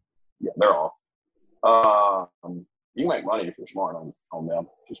 Yeah, they're off. You can make money if you're smart on them.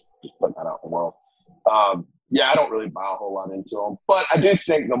 Just putting that out in the world. I don't really buy a whole lot into them, but I do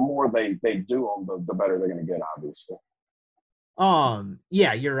think the more they do them, the better they're going to get, obviously.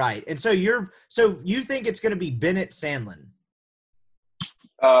 Yeah, you're right. And so you think it's going to be Bennett Sandlin?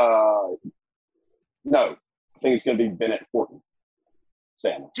 No. I think it's going to be Bennett Horton.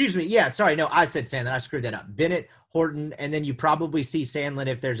 Sandlin. Excuse me. Yeah, sorry. No, I said Sandlin. I screwed that up. Bennett, Horton, and then you probably see Sandlin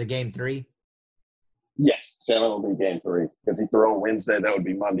if there's a game 3. Yes, Sandlin will be game 3. If he throw on Wednesday, that would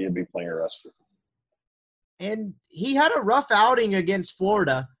be Monday. He'd be playing a rest. And he had a rough outing against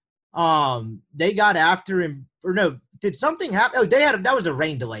Florida. They got after him. Or no, did something happen? Oh, that was a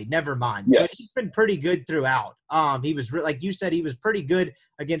rain delay. Never mind. Yes. But he's been pretty good throughout. He was like you said, he was pretty good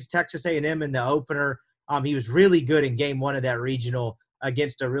against Texas A&M in the opener. He was really good in game 1 of that regional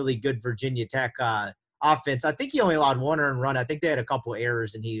against a really good Virginia Tech offense. I think he only allowed 1 earned run. I think they had a couple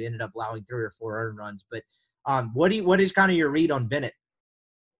errors, and he ended up allowing 3 or 4 earned runs. But what is kind of your read on Bennett?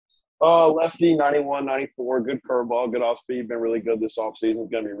 Lefty, 91, 94, good curveball, good off speed. Been really good this offseason.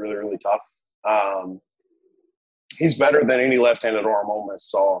 It's going to be really, really tough. He's better than any left-handed arm Ole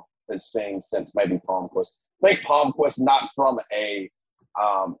Miss saw this thing since maybe Palmquist. I think Palmquist, not from a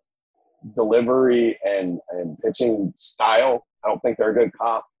delivery and pitching style, I don't think they're a good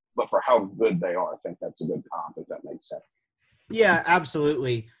comp, but for how good they are, I think that's a good comp, if that makes sense. Yeah,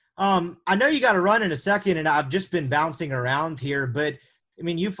 absolutely. I know you got to run in a second, and I've just been bouncing around here, but I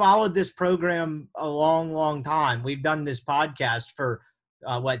mean, you followed this program a long, long time. We've done this podcast for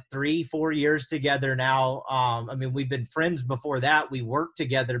 3-4 years together now. I mean, we've been friends before that. We worked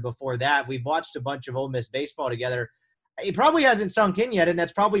together before that. We've watched a bunch of Ole Miss baseball together. It probably hasn't sunk in yet, and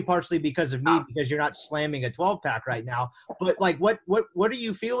that's probably partially because of me, because you're not slamming a 12-pack right now. But like, what are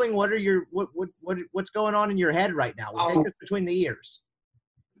you feeling? What are your what's going on in your head right now? Take us between the ears.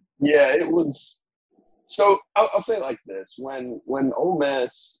 Yeah, it was. So I'll say it like this: when Ole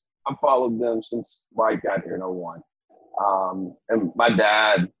Miss, I followed them since I got here in 01. And my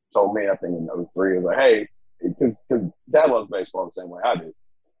dad told me, I think in 03, he was like, hey, because Dad loves baseball the same way I do.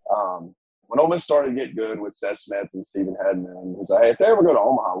 When Ole Miss started to get good with Seth Smith and Stephen Hedman, he was like, hey, if they ever go to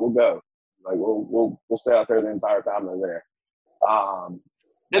Omaha, we'll go. Like, we'll stay out there the entire time they're there.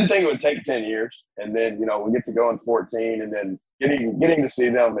 Didn't think it would take 10 years. And then, we get to go in 14, and then getting to see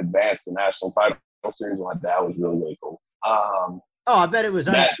them advance the national title series with my dad was really, really cool. I bet it was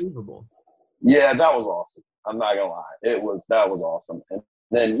unbelievable. Yeah, that was awesome. I'm not gonna lie. That was awesome. And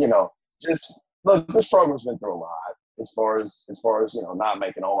then, just look, this program's been through a lot as far as not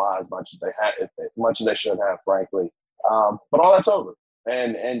making Omaha as much as they had, much as they should have, frankly. But all that's over.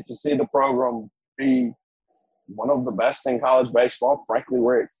 And to see the program be one of the best in college baseball, frankly,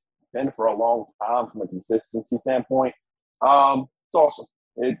 where it's been for a long time from a consistency standpoint, it's awesome.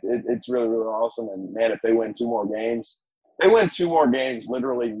 It's really, really awesome. And man, if they win 2 more games,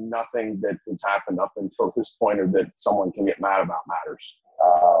 literally nothing that has happened up until this point or that someone can get mad about matters.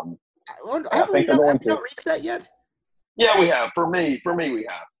 Have we not reached that yet? Yeah, we have. For me, we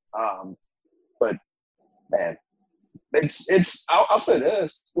have. But man, I'll say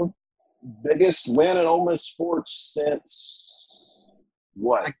this: biggest win in Ole Miss sports since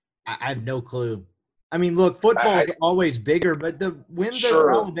what? I have no clue. I mean, look, football's always bigger, but the wins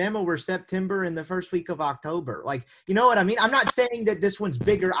over Alabama were September and the first week of October. Like, you know what I mean? I'm not saying that this one's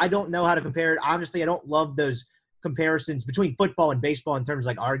bigger. I don't know how to compare it. Honestly, I don't love those comparisons between football and baseball in terms of,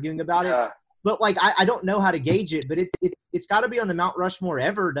 like, arguing about it. But, like, I don't know how to gauge it, but it's got to be on the Mount Rushmore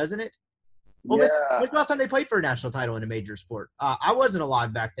ever, doesn't it? Well, when's the last time they played for a national title in a major sport? I wasn't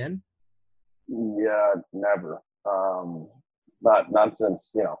alive back then. Yeah, never. Not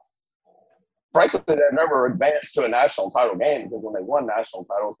since, frankly, they've never advanced to a national title game because when they won national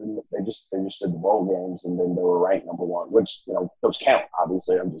titles, they just did the bowl games and then they were ranked number one, which, those count,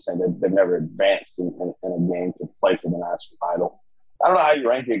 obviously. I'm just saying they've never advanced in a game to play for the national title. I don't know how you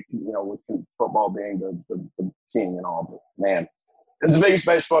rank it, with football being the king and all, but, man, it's the biggest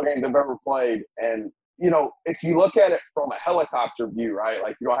baseball game they've ever played. And, if you look at it from a helicopter view, right,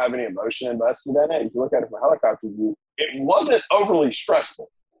 like you don't have any emotion invested in it. If you look at it from a helicopter view, it wasn't overly stressful.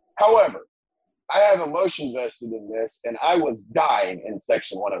 However, I have emotion vested in this, and I was dying in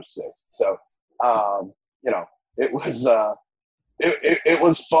Section 106. So, it was it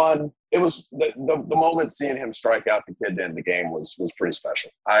was fun. It was the moment seeing him strike out the kid to end the game was pretty special.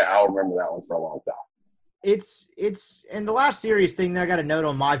 I'll remember that one for a long time. It's and the last serious thing that I got a note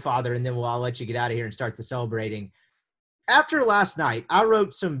on my father, and then I'll let you get out of here and start the celebrating. After last night, I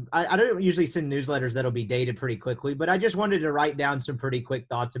wrote some – I don't usually send newsletters that'll be dated pretty quickly, but I just wanted to write down some pretty quick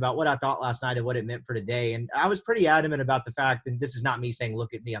thoughts about what I thought last night and what it meant for today. And I was pretty adamant about the fact – and this is not me saying,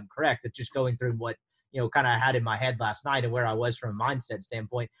 look at me, I'm correct. It's just going through what, kind of had in my head last night and where I was from a mindset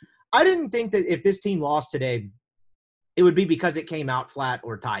standpoint. I didn't think that if this team lost today, it would be because it came out flat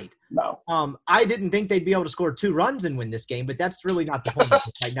or tight. No. I didn't think they'd be able to score 2 runs and win this game, but that's really not the point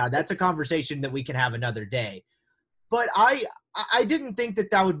right now. That's a conversation that we can have another day. But I didn't think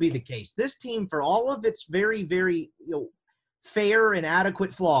that would be the case. This team, for all of its very, very fair and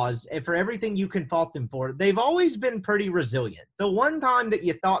adequate flaws, and for everything you can fault them for, they've always been pretty resilient. The one time that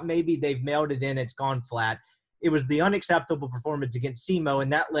you thought maybe they've mailed it in, it's gone flat, it was the unacceptable performance against SEMO,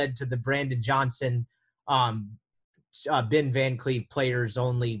 and that led to the Brandon Johnson, Ben Van Cleve players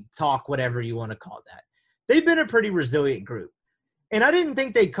only talk, whatever you want to call that. They've been a pretty resilient group. And I didn't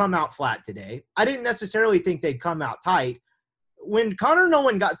think they'd come out flat today. I didn't necessarily think they'd come out tight. When Connor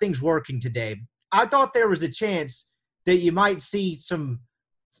Nolan got things working today, I thought there was a chance that you might see some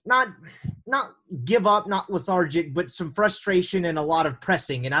not give up, not lethargic, but some frustration and a lot of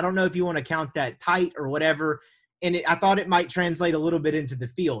pressing. And I don't know if you want to count that tight or whatever. And I thought it might translate a little bit into the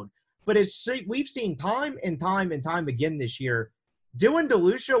field. But we've seen time and time and time again this year, Dylan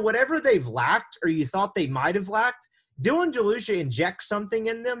DeLucia, whatever they've lacked or you thought they might have lacked, Dylan DeLucia injects something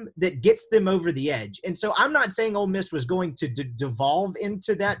in them that gets them over the edge. And so I'm not saying Ole Miss was going to devolve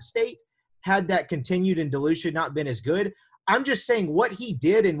into that state had that continued and DeLucia not been as good. I'm just saying what he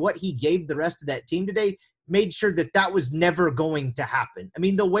did and what he gave the rest of that team today made sure that was never going to happen. I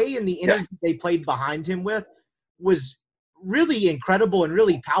mean, the way and the energy they played behind him with was really incredible and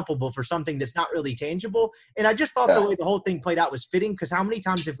really palpable for something that's not really tangible. And I just thought the way the whole thing played out was fitting because how many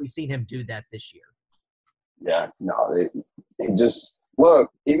times have we seen him do that this year? Yeah, no, it just – look,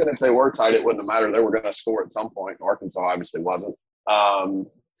 even if they were tight, it wouldn't have mattered. They were going to score at some point. Arkansas obviously wasn't. And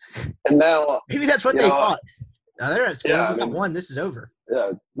now – maybe that's what they thought. Now they're at score. We got one. This is over.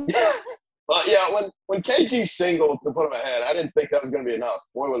 Yeah. But, when KG singled to put him ahead, I didn't think that was going to be enough.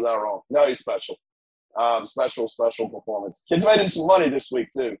 Boy, was I wrong. No, he's special. Special performance. Kids made him some money this week,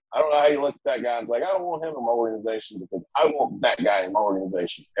 too. I don't know how you look at that guy and be like, I don't want him in my organization because I want that guy in my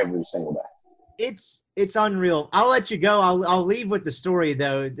organization every single day. It's unreal. I'll let you go. I'll leave with the story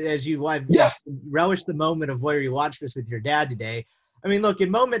though, as you relish the moment of where you watched this with your dad today. I mean, look, in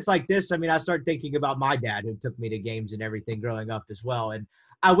moments like this, I mean, I start thinking about my dad who took me to games and everything growing up as well. And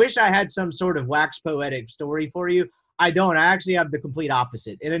I wish I had some sort of wax poetic story for you. I don't. I actually have the complete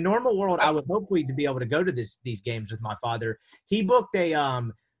opposite. In a normal world, I would hopefully to be able to go to these games with my father. He booked a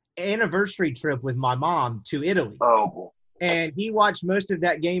anniversary trip with my mom to Italy. Oh. And he watched most of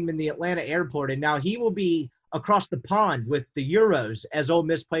that game in the Atlanta airport. And now he will be across the pond with the Euros as Ole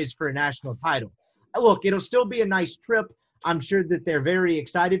Miss plays for a national title. Look, it'll still be a nice trip. I'm sure that they're very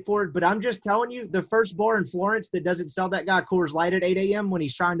excited for it. But I'm just telling you, the first bar in Florence that doesn't sell that guy Coors Light at 8 a.m. when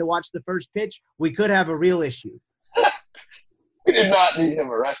he's trying to watch the first pitch, we could have a real issue. We did not need him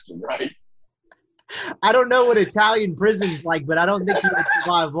arrested, right? I don't know what Italian prison's like, but I don't think he would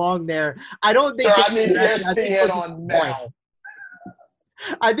survive long there. I don't think. I need ESPN on now.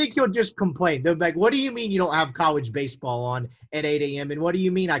 I think you'll just complain. They'll be like, what do you mean you don't have college baseball on at 8 a.m.? And what do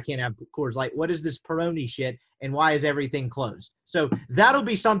you mean I can't have Coors Light? What is this Peroni shit? And why is everything closed? So that'll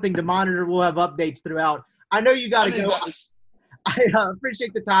be something to monitor. We'll have updates throughout. I know you got to go. I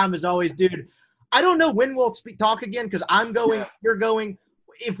appreciate the time as always, dude. I don't know when we'll talk again because I'm going, you're going.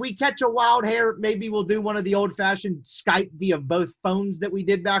 If we catch a wild hair, maybe we'll do one of the old-fashioned Skype via both phones that we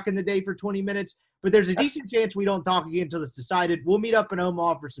did back in the day for 20 minutes. But there's a decent chance we don't talk again until it's decided. We'll meet up in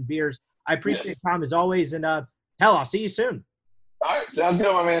Omaha for some beers. I appreciate time as always. And, hell, I'll see you soon. All right. Sounds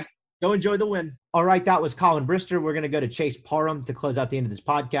good, my man. Go enjoy the win. All right, that was Colin Brister. We're going to go to Chase Parham to close out the end of this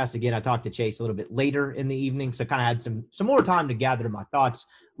podcast. Again, I talked to Chase a little bit later in the evening, so kind of had some more time to gather my thoughts,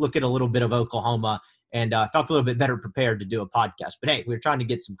 look at a little bit of Oklahoma, and felt a little bit better prepared to do a podcast. But, hey, we're trying to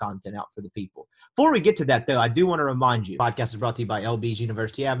get some content out for the people. Before we get to that, though, I do want to remind you, the podcast is brought to you by LB's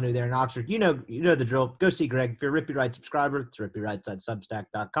University Avenue there in Oxford. You know the drill. Go see Greg. If you're a Rippy Wright subscriber, it's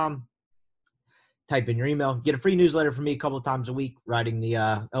rippywrights.substack.com. Type in your email. Get a free newsletter from me a couple of times a week, writing the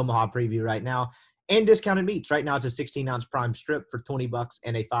Omaha preview right now. And discounted meats. Right now it's a 16-ounce prime strip for $20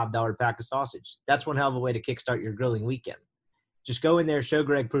 and a $5 pack of sausage. That's one hell of a way to kickstart your grilling weekend. Just go in there, show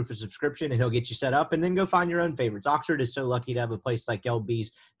Greg proof of subscription, and he'll get you set up, and then go find your own favorites. Oxford is so lucky to have a place like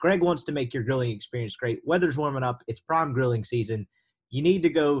LB's. Greg wants to make your grilling experience great. Weather's warming up. It's prime grilling season. You need to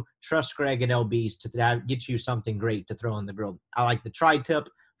go trust Greg and LB's to get you something great to throw on the grill. I like the tri-tip,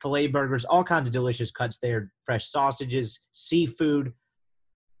 filet burgers, all kinds of delicious cuts there, fresh sausages, seafood,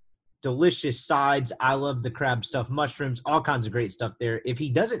 delicious sides. I love the crab stuffed mushrooms, all kinds of great stuff there. If he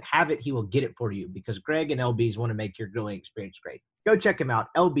doesn't have it, he will get it for you because Greg and LB's want to make your grilling experience great. Go check him out.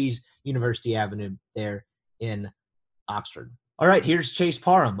 LB's University Avenue there in Oxford. All right, here's Chase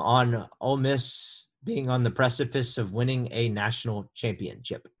Parham on Ole Miss being on the precipice of winning a national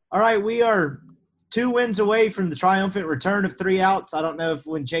championship. All right, we are 2 wins away from the triumphant return of 3 outs. I don't know if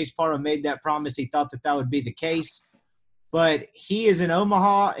when Chase Parham made that promise, he thought that would be the case. But he is in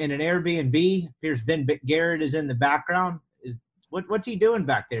Omaha in an Airbnb. Here's Ben Garrett is in the background. What's he doing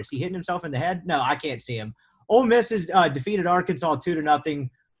back there? Is he hitting himself in the head? No, I can't see him. Ole Miss has defeated Arkansas 2-0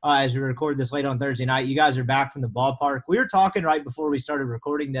 as we record this late on Thursday night. You guys are back from the ballpark. We were talking right before we started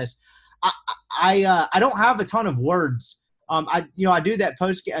recording this. I don't have a ton of words. I do that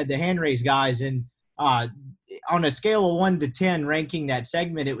post the hand raise guys, and on a scale of 1 to 10 ranking that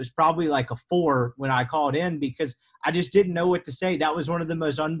segment, it was probably like a 4 when I called in because I just didn't know what to say. That was one of the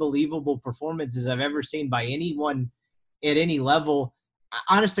most unbelievable performances I've ever seen by anyone at any level.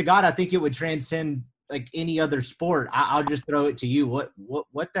 Honest to God, I think it would transcend like any other sport. I'll just throw it to you.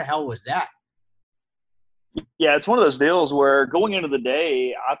 What the hell was that? Yeah, it's one of those deals where going into the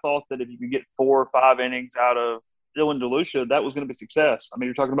day, I thought that if you could get 4 or 5 innings out of Dylan DeLucia, that was going to be success. I mean,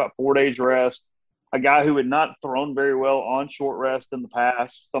 you're talking about 4 days rest, a guy who had not thrown very well on short rest in the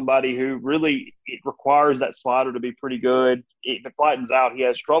past, somebody who really it requires that slider to be pretty good. If it flattens out, he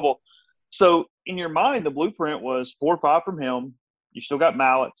has trouble. So in your mind, the blueprint was 4 or 5 from him. You still got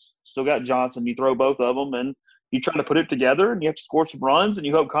Mallets, still got Johnson. You throw both of them, and you try to put it together, and you have to score some runs, and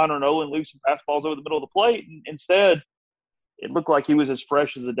you hope Connor Nolan leaves some fastballs over the middle of the plate. And instead, it looked like he was as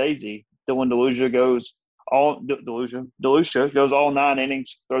fresh as a daisy. Dylan DeLucia goes all 9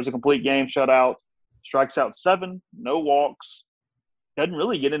 innings, throws a complete game shutout, strikes out 7, no walks, doesn't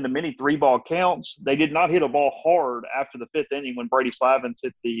really get into many 3-ball counts. They did not hit a ball hard after the 5th inning when Brady Slavins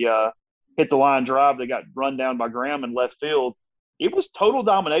hit the line drive. They got run down by Graham in left field. It was total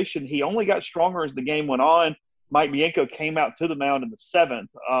domination. He only got stronger as the game went on. Mike Bianco came out to the mound in the 7th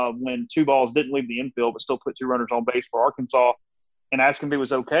when 2 balls didn't leave the infield but still put 2 runners on base for Arkansas and asked him if he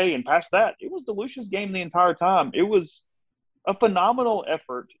was okay. And past that, it was DeLucia's game the entire time. It was a phenomenal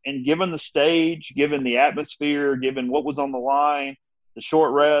effort, and given the stage, given the atmosphere, given what was on the line, the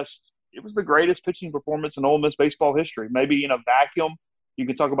short rest, it was the greatest pitching performance in Ole Miss baseball history. Maybe in a vacuum, you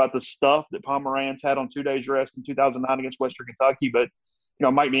could talk about the stuff that Pomeranz had on 2 days rest in 2009 against Western Kentucky, but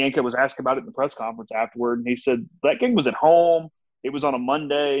Mike Bianco was asked about it in the press conference afterward, and he said that game was at home. It was on a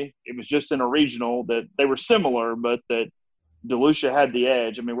Monday. It was just in a regional that they were similar, but that DeLucia had the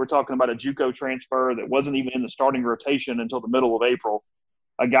edge. I mean, we're talking about a JUCO transfer that wasn't even in the starting rotation until the middle of April.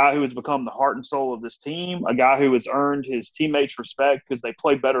 A guy who has become the heart and soul of this team, a guy who has earned his teammates' respect because they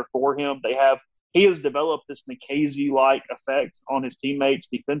play better for him. He has developed this Nikhazy-like effect on his teammates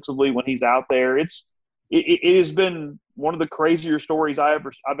defensively when he's out there. It has been one of the crazier stories I've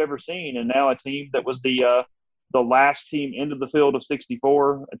ever seen. And now a team that was the last team into the field of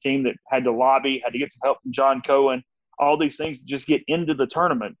 64, a team that had to lobby, had to get some help from John Cohen, all these things to just get into the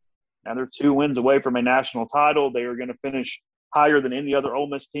tournament. Now they're 2 wins away from a national title. They are going to finish higher than any other Ole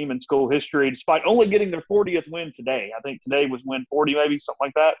Miss team in school history, despite only getting their 40th win today. I think today was win 40, maybe something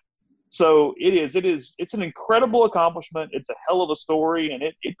like that. So it's an incredible accomplishment. It's a hell of a story, and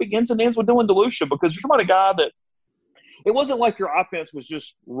it begins and ends with Dylan DeLucia, because you're talking about a guy that it wasn't like your offense was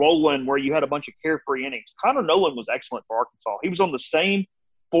just rolling where you had a bunch of carefree innings. Connor Nolan was excellent for Arkansas. He was on the same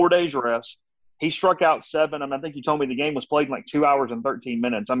 4 days rest. He struck out 7. I think you told me the game was played in like 2 hours and 13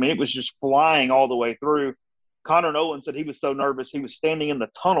 minutes. I mean, it was just flying all the way through. Connor Nolan said he was so nervous he was standing in the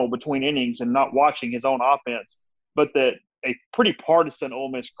tunnel between innings and not watching his own offense, but that a pretty partisan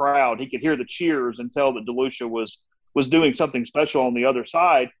Ole Miss crowd, he could hear the cheers and tell that DeLucia was doing something special on the other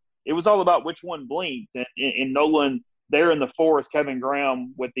side. It was all about which one blinked. And in Nolan, there in the 4th, Kevin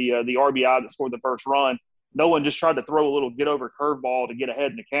Graham with the RBI that scored the first run, Nolan just tried to throw a little get-over curveball to get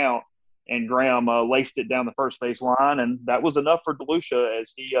ahead in the count, and Graham laced it down the first base line, and that was enough for DeLucia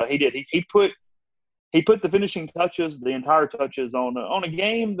as he did. He put the finishing touches, the entire touches on a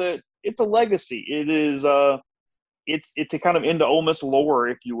game that it's a legacy. It is it's a kind of into Ole Miss lore,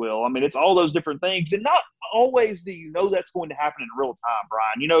 if you will. I mean, it's all those different things, and not always do you know that's going to happen in real time,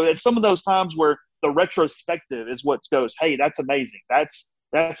 Brian. You know, it's some of those times where the retrospective is what goes, hey, that's amazing. That's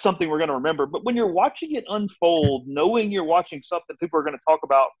something we're going to remember. But when you're watching it unfold, knowing you're watching something people are going to talk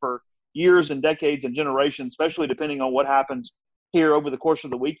about for years and decades and generations, especially depending on what happens here over the course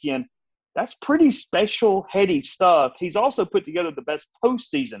of the weekend, that's pretty special, heady stuff. He's also put together the best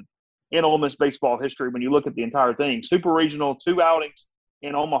postseason in Ole Miss baseball history when you look at the entire thing. Super regional, 2 outings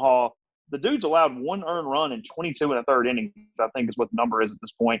in Omaha. The dude's allowed 1 earned run in 22 1/3 innings, I think is what the number is at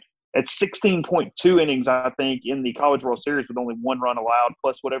this point. It's 16.2 innings, I think, in the College World Series with only 1 run allowed,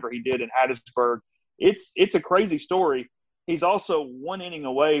 plus whatever he did in Hattiesburg. It's a crazy story. He's also 1 inning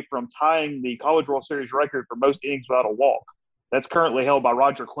away from tying the College World Series record for most innings without a walk. That's currently held by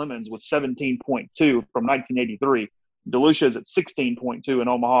Roger Clemens with 17.2 from 1983. DeLucia is at 16.2 in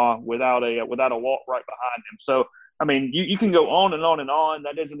Omaha without a walk right behind him. So, I mean, you can go on and on and on.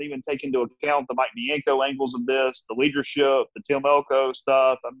 That doesn't even take into account the Mike Bianco angles of this, the leadership, the Tim Elko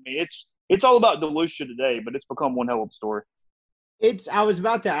stuff. I mean, it's all about DeLucia today, but it's become one hell of a story. I was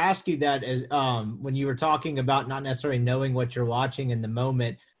about to ask you that as when you were talking about not necessarily knowing what you're watching in the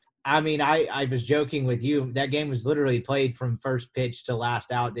moment. I mean, I was joking with you. That game was literally played from first pitch to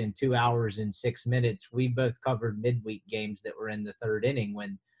last out in 2 hours and 6 minutes. We both covered midweek games that were in the 3rd inning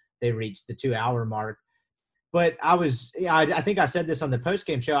when they reached the 2-hour mark. But I think I said this on the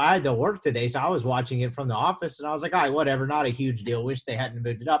postgame show. I had to work today, so I was watching it from the office, and I was like, all right, whatever, not a huge deal. Wish they hadn't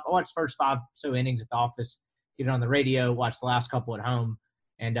moved it up. I watched the first 5 so innings at the office, get it on the radio, watch the last couple at home,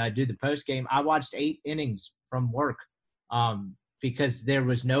 and do the postgame. I watched 8 innings from work. Because there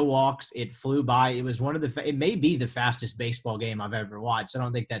was no walks. It flew by. It was it may be the fastest baseball game I've ever watched. I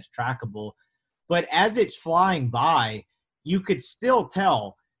don't think that's trackable. But as it's flying by, you could still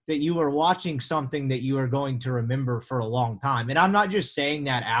tell that you were watching something that you are going to remember for a long time. And I'm not just saying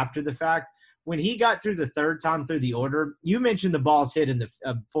that after the fact. When he got through the 3rd time through the order, you mentioned the balls hit in the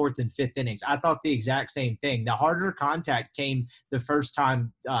 4th and 5th innings. I thought the exact same thing. The harder contact came the first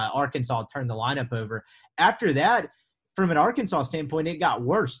time Arkansas turned the lineup over. After that, from an Arkansas standpoint, it got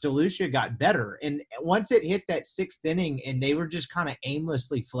worse. DeLucia got better. And once it hit that 6th inning and they were just kind of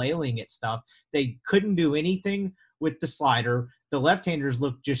aimlessly flailing at stuff, they couldn't do anything with the slider. The left-handers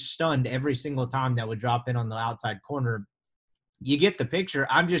looked just stunned every single time that would drop in on the outside corner. You get the picture.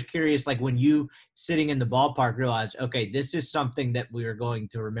 I'm just curious, like when you sitting in the ballpark realized, okay, this is something that we are going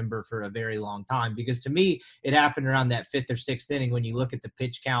to remember for a very long time. Because to me, it happened around that 5th or 6th inning when you look at the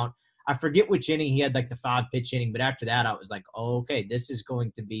pitch count. I forget which inning he had, like the 5-pitch inning, but after that I was like, oh, okay, this is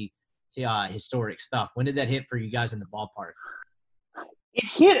going to be historic stuff. When did that hit for you guys in the ballpark? It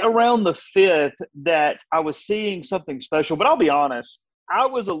hit around the 5th that I was seeing something special, but I'll be honest, I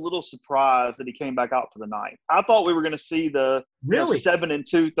was a little surprised that he came back out for the 9th. I thought we were going to see the 7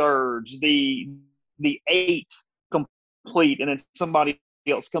 2/3, the 8 complete, and then somebody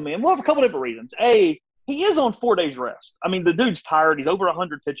else come in. We'll have a couple different reasons. He is on 4 days rest. I mean, the dude's tired. He's over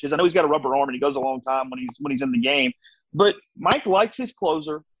 100 pitches. I know he's got a rubber arm and he goes a long time when he's in the game. But Mike likes his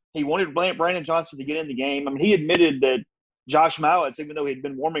closer. He wanted Brandon Johnson to get in the game. I mean, he admitted that Josh Mallett, even though he'd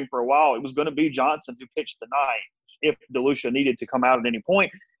been warming for a while, it was going to be Johnson who pitched the 9th if DeLucia needed to come out at any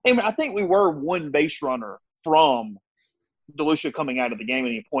point. And I think we were 1 base runner from DeLucia coming out of the game at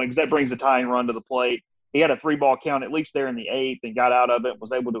any point because that brings the tying run to the plate. He had a 3-ball count at least there in the 8th and got out of it,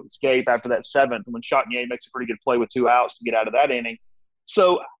 was able to escape after that 7th when Chatagnier makes a pretty good play with 2 outs to get out of that inning.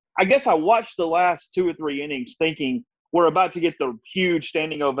 So I guess I watched the last 2 or 3 innings thinking we're about to get the huge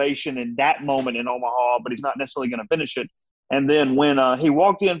standing ovation in that moment in Omaha, but he's not necessarily going to finish it. And then when he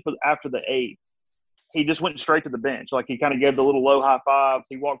walked in after the 8th, he just went straight to the bench. Like, he kind of gave the little low high fives.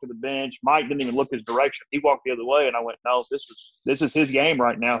 He walked to the bench. Mike didn't even look his direction. He walked the other way, and I went, no, this is his game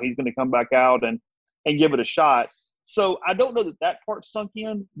right now. He's going to come back out and give it a shot. So I don't know that part sunk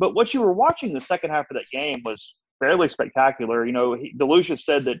in, but what you were watching the second half of that game was fairly spectacular. You know, DeLucia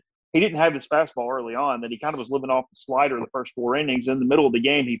said that he didn't have his fastball early on, that he kind of was living off the slider the first 4 innings. In the middle of the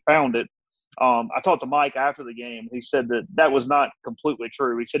game, he found it. I talked to Mike after the game. He said that was not completely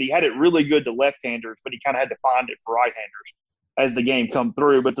true. He said he had it really good to left-handers, but he kind of had to find it for right-handers as the game come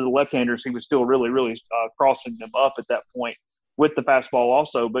through. But to the left-handers, he was still really, really crossing them up at that point with the fastball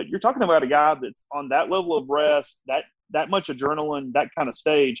also. But you're talking about a guy that's on that level of rest, that much adrenaline, that kind of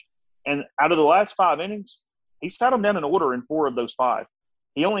stage. And out of the last 5 innings, he sat them down in order in 4 of those 5.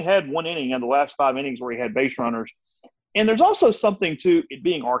 He only had 1 inning in the last 5 innings where he had base runners. And there's also something to it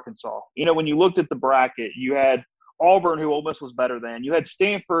being Arkansas. You know, when you looked at the bracket, you had Auburn, who Ole Miss was better than. You had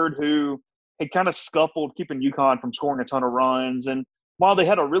Stanford, who had kind of scuffled, keeping UConn from scoring a ton of runs. And while they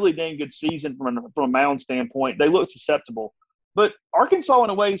had a really dang good season from a mound standpoint, they looked susceptible. But Arkansas, in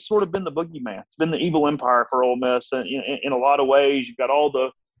a way, has sort of been the boogeyman. It's been the evil empire for Ole Miss in a lot of ways. You've got all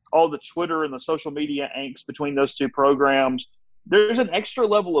the Twitter and the social media angst between those two programs. There's an extra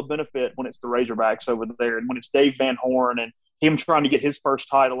level of benefit when it's the Razorbacks over there, and when it's Dave Van Horn and him trying to get his first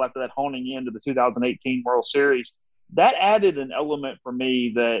title after that honing into the 2018 World Series. That added an element for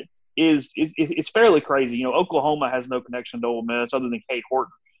me that it's fairly crazy. You know, Oklahoma has no connection to Ole Miss other than Kate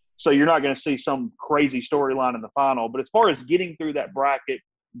Horton, so you're not going to see some crazy storyline in the final. But as far as getting through that bracket,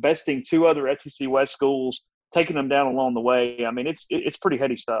 besting 2 other SEC West schools, taking them down along the way, I mean, it's pretty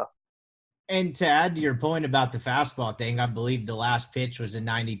heady stuff. And to add to your point about the fastball thing, I believe the last pitch was a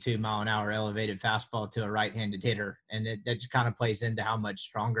 92-mile-an-hour elevated fastball to a right-handed hitter, and that just kind of plays into how much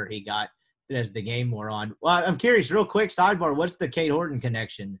stronger he got as the game wore on. Well, I'm curious, real quick, sidebar, what's the Kate Horton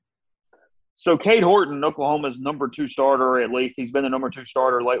connection? So Kate Horton, Oklahoma's number 2 starter, at least. He's been the number 2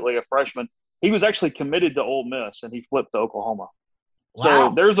 starter lately, a freshman. He was actually committed to Ole Miss, and he flipped to Oklahoma.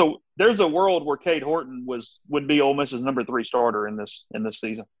 Wow. So there's a world where Kate Horton would be Ole Miss's number 3 starter in this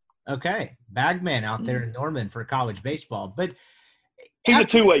season. Okay, Bagman out there in Norman for college baseball, but he's a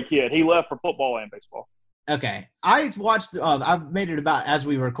two-way kid. He left for football and baseball. Okay, I watched. I've made it about as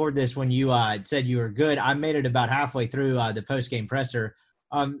we record this. When you said you were good, I made it about halfway through the post-game presser.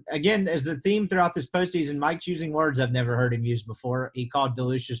 Again, as the theme throughout this postseason, Mike's using words I've never heard him use before. He called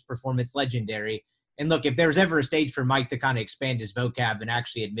DeLucia's performance legendary. And look, if there was ever a stage for Mike to kind of expand his vocab and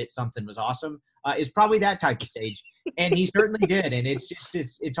actually admit something was awesome, it's probably that type of stage. And he certainly did. And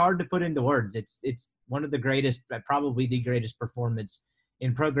it's hard to put into words. It's one of the greatest, probably the greatest performance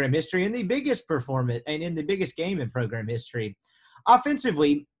in program history and the biggest performance and in the biggest game in program history.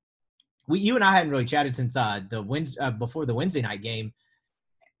 Offensively, you and I hadn't really chatted since before the Wednesday night game.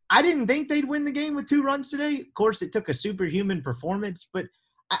 I didn't think they'd win the game with 2 runs today. Of course, it took a superhuman performance, but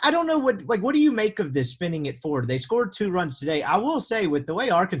I don't know what do you make of this spinning it forward? They scored 2 runs today. I will say with the way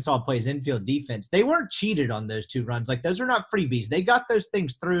Arkansas plays infield defense, they weren't cheated on those 2 runs. Like, those are not freebies. They got those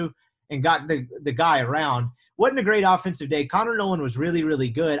things through and got the guy around. Wasn't a great offensive day. Connor Nolan was really, really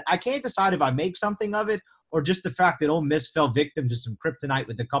good. I can't decide if I make something of it or just the fact that Ole Miss fell victim to some kryptonite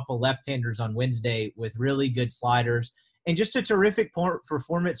with a couple left-handers on Wednesday with really good sliders. And just a terrific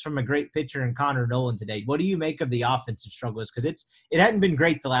performance from a great pitcher in Connor Nolan today. What do you make of the offensive struggles? Because it hadn't been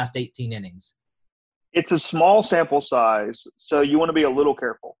great the last 18 innings. It's a small sample size, so you want to be a little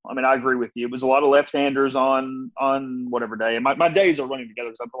careful. I mean, I agree with you. It was a lot of left-handers on whatever day. And my days are running together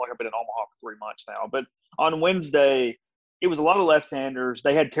because I feel like I've been in Omaha for 3 months now. But on Wednesday, it was a lot of left-handers.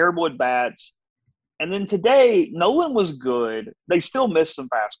 They had terrible at-bats. And then today, Nolan was good. They still missed some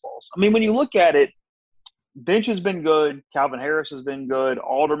fastballs. I mean, when you look at it, Bench has been good. Calvin Harris has been good.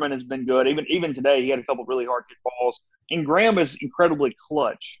 Alderman has been good. Even today, he had a couple of really hard hit balls. And Graham is incredibly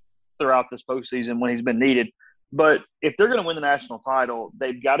clutch throughout this postseason when he's been needed. But if they're going to win the national title,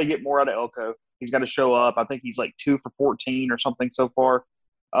 they've got to get more out of Elko. He's got to show up. I think he's like 2 for 14 or something so far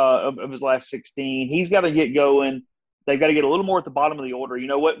of his last 16. He's got to get going. They've got to get a little more at the bottom of the order. You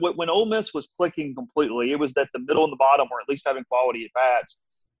know, when Ole Miss was clicking completely, it was that the middle and the bottom were at least having quality at bats.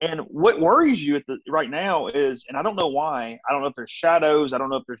 And what worries you right now is, and I don't know why, I don't know if there's shadows, I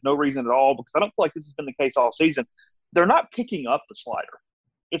don't know if there's no reason at all, because I don't feel like this has been the case all season. They're not picking up the slider.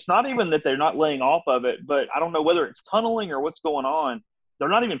 It's not even that they're not laying off of it, but I don't know whether it's tunneling or what's going on. They're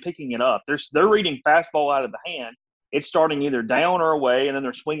not even picking it up. They're reading fastball out of the hand. It's starting either down or away, and then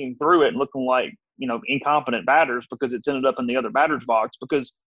they're swinging through it and looking like, you know, incompetent batters because it's ended up in the other batter's box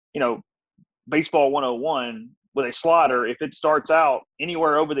because, you know, baseball 101 – with a slider, if it starts out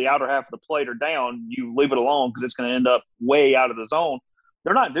anywhere over the outer half of the plate or down, you leave it alone because it's going to end up way out of the zone.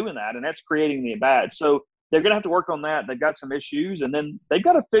 They're not doing that, and that's creating the at-bats. So they're going to have to work on that. They've got some issues, and then they've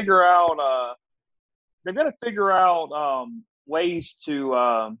got to figure out ways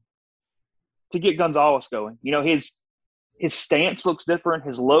to get Gonzalez going. You know, his stance looks different.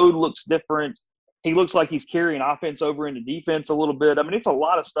 His load looks different. He looks like he's carrying offense over into defense a little bit. I mean, it's a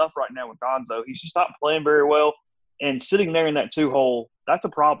lot of stuff right now with Gonzo. He's just not playing very well. And sitting there in that 2-hole, that's a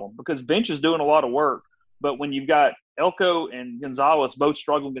problem because Bench is doing a lot of work. But when you've got Elko and Gonzalez both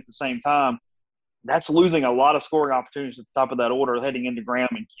struggling at the same time, that's losing a lot of scoring opportunities at the top of that order heading into Graham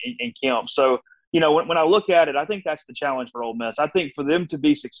and Kemp. So, you know, when I look at it, I think that's the challenge for Ole Miss. I think for them to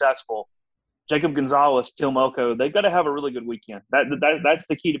be successful, Jacob Gonzalez, Tim Elko, they've got to have a really good weekend. That's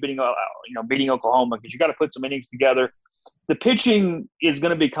the key to beating Oklahoma, because you got to put some innings together. The pitching is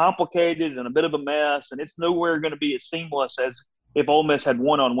going to be complicated and a bit of a mess, and it's nowhere going to be as seamless as if Ole Miss had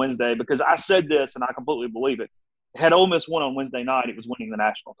won on Wednesday, because I said this and I completely believe it. Had Ole Miss won on Wednesday night, it was winning the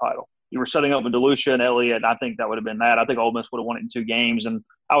national title. You were setting up with DeLucia and Elliott, and I think that would have been that. I think Ole Miss would have won it in 2 games, and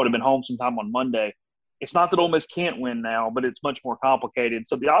I would have been home sometime on Monday. It's not that Ole Miss can't win now, but it's much more complicated.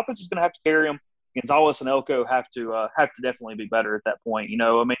 So the offense is going to have to carry them. Gonzalez and Elko have to definitely be better at that point. You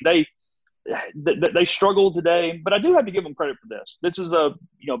know, I mean, they struggled today, but I do have to give them credit for this. This is a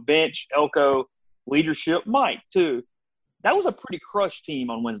Bench, Elko, leadership, Mike too. That was a pretty crushed team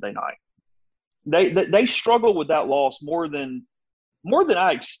on Wednesday night. They struggled with that loss more than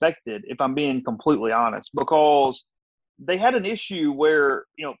I expected, if I'm being completely honest, because they had an issue where,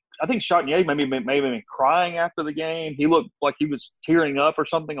 I think Chatagnier maybe been crying after the game. He looked like he was tearing up or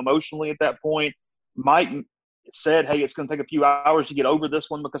something emotionally at that point. Mike said, hey, it's going to take a few hours to get over this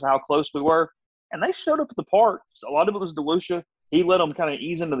one because of how close we were. And they showed up at the park. So a lot of it was DeLucia. He let them kind of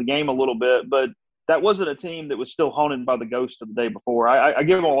ease into the game a little bit, but that wasn't a team that was still haunted by the ghost of the day before. I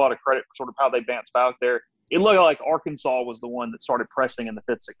give them a lot of credit for sort of how they bounced back there. It looked like Arkansas was the one that started pressing in the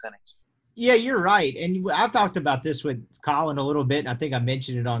 5th, 6th innings. Yeah, you're right. And I've talked about this with Colin a little bit, and I think I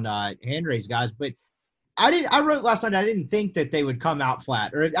mentioned it on Hand Raise Guys. But I wrote last night I didn't think that they would come out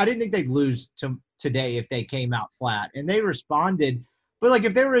flat, or I didn't think they'd lose today if they came out flat. And they responded. But, like,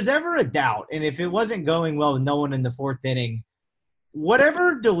 if there was ever a doubt, and if it wasn't going well with no one in the 4th inning,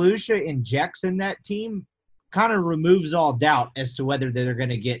 whatever DeLucia injects in that team kind of removes all doubt as to whether they're going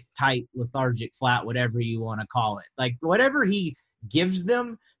to get tight, lethargic, flat, whatever you want to call it. Like, whatever he gives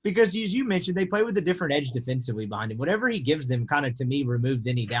them, because as you mentioned, they play with a different edge defensively behind him. Whatever he gives them kind of, to me, removed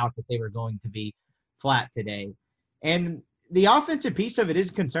any doubt that they were going to be flat today. And the offensive piece of it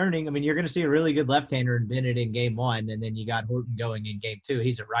is concerning. I mean, you're going to see a really good left-hander in Bennett in game 1, and then you got Horton going in game 2.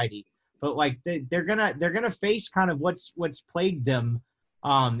 He's a righty. But, like, they're gonna face kind of what's plagued them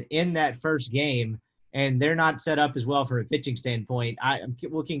in that first game, and they're not set up as well from a pitching standpoint.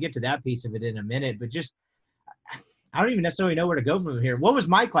 We can get to that piece of it in a minute, but just I don't even necessarily know where to go from here. What was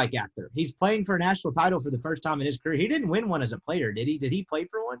Mike like after? He's playing for a national title for the first time in his career. He didn't win one as a player, did he? Did he play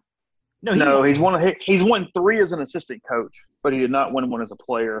for one? No, he's won 3 as an assistant coach, but he did not win one as a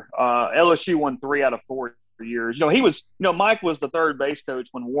player. LSU won 3 out of 4 years. Mike was the third base coach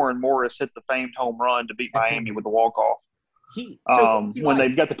when Warren Morris hit the famed home run to beat Miami with the walk-off. When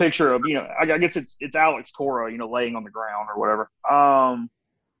they've got the picture of, I guess it's Alex Cora, laying on the ground or whatever.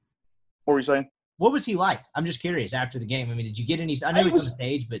 What were you saying? What was he like? I'm just curious after the game. I mean, did you get any – I know he was on the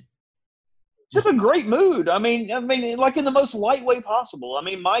stage, but – just a great mood. I mean, like in the most light way possible. I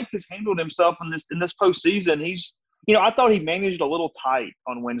mean, Mike has handled himself in this postseason. He's, I thought he managed a little tight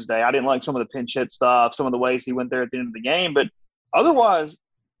on Wednesday. I didn't like some of the pinch hit stuff, some of the ways he went there at the end of the game, but otherwise,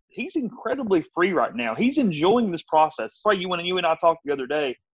 he's incredibly free right now. He's enjoying this process. It's like when you and I talked the other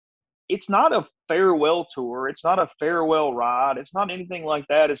day. It's not a farewell tour. It's not a farewell ride. It's not anything like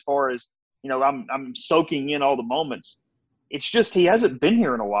that. As far as I'm soaking in all the moments. It's just he hasn't been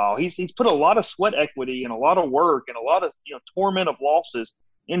here in a while. He's put a lot of sweat equity and a lot of work and a lot of torment of losses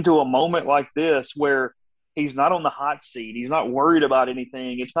into a moment like this where he's not on the hot seat. He's not worried about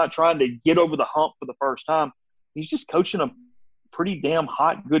anything. It's not trying to get over the hump for the first time. He's just coaching a pretty damn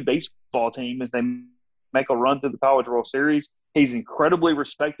hot, good baseball team as they make a run through the College World Series. He's incredibly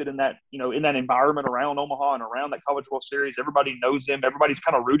respected in that environment around Omaha and around that College World Series. Everybody knows him. Everybody's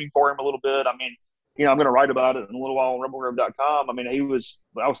kind of rooting for him a little bit. I mean, I'm going to write about it in a little while on RebelGrove.com. I mean,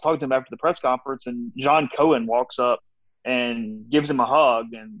 I was talking to him after the press conference, and John Cohen walks up and gives him a hug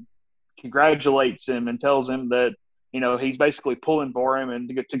and congratulates him and tells him that, he's basically pulling for him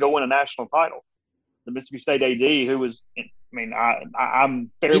and to go win a national title. The Mississippi State AD, who was,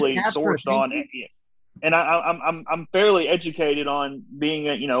 I'm fairly sourced on it. And I'm fairly educated on being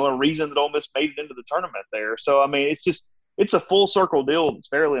a reason that Ole Miss made it into the tournament there. So, I mean, it's a full circle deal that's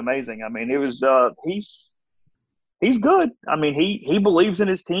fairly amazing. I mean, it was he's good. I mean, he believes in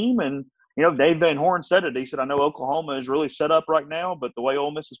his team, and Dave Van Horn said it. He said, "I know Oklahoma is really set up right now, but the way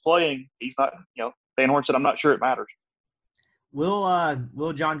Ole Miss is playing, he's not." Van Horn said, "I'm not sure it matters."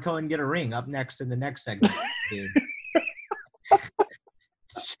 Will John Cohen get a ring? Up next in the next segment, dude.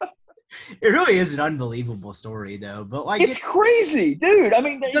 It really is an unbelievable story, though. But like, it's crazy, dude. I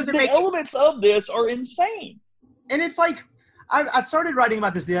mean, the elements of this are insane. And it's like, I started writing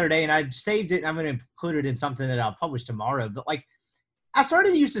about this the other day, and I saved it, and I'm going to include it in something that I'll publish tomorrow. But like, I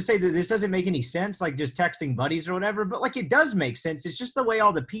started used to say that this doesn't make any sense, like just texting buddies or whatever. But like, it does make sense. It's just the way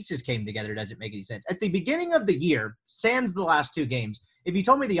all the pieces came together doesn't make any sense. At the beginning of the year, sans the last two games, if you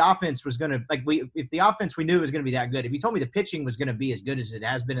told me the offense was going to if the offense we knew was going to be that good, if you told me the pitching was going to be as good as it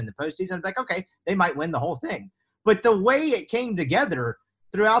has been in the postseason, I'd be like, okay, they might win the whole thing. But the way it came together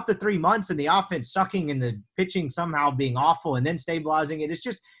throughout the 3 months and the offense sucking and the pitching somehow being awful and then stabilizing it,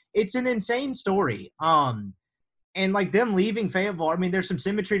 it's an insane story. And like them leaving Fayetteville, I mean, there's some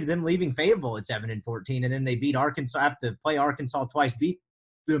symmetry to them leaving Fayetteville at 7-14, and then they beat Arkansas, have to play Arkansas twice, beat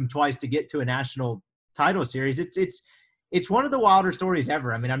them twice to get to a national title series. It's one of the wilder stories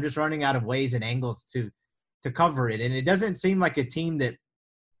ever. I mean, I'm just running out of ways and angles to cover it, and it doesn't seem like a team that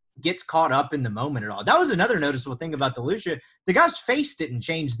gets caught up in the moment at all. That was another noticeable thing about DeLucia. The guy's face didn't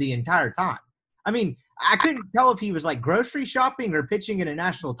change the entire time. I mean, I couldn't tell if he was like grocery shopping or pitching in a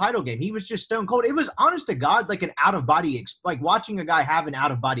national title game. He was just stone cold. It was honest to God like an out of body, like watching a guy have an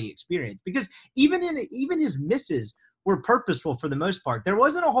out of body experience, because even his misses were purposeful for the most part. There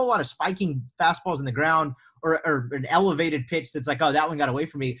wasn't a whole lot of spiking fastballs in the ground or an elevated pitch that's like, oh, that one got away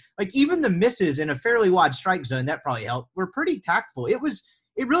from me. Like even the misses in a fairly wide strike zone, that probably helped, were pretty tactful.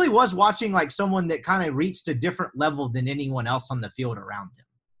 It really was watching like someone that kind of reached a different level than anyone else on the field around him.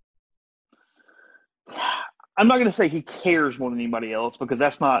 I'm not going to say he cares more than anybody else because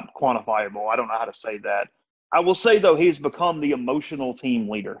that's not quantifiable. I don't know how to say that. I will say, though, he's become the emotional team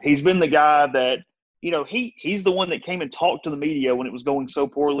leader. He's been the guy that, he's the one that came and talked to the media when it was going so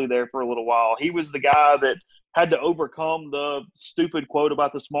poorly there for a little while. He was the guy that had to overcome the stupid quote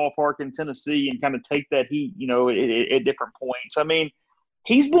about the small park in Tennessee and kind of take that heat, at different points. I mean,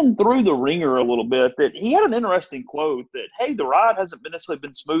 he's been through the ringer a little bit. That he had an interesting quote that, hey, the ride hasn't necessarily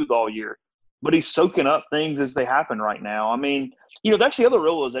been smooth all year, but he's soaking up things as they happen right now. I mean, that's the other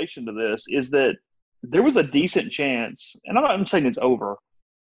realization to this is that there was a decent chance, and I'm not saying it's over,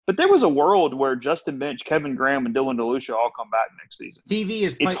 but there was a world where Justin Bench, Kevin Graham, and Dylan DeLucia all come back next season.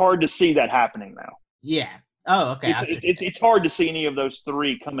 It's hard to see that happening now. Yeah. Oh, okay. It's hard to see any of those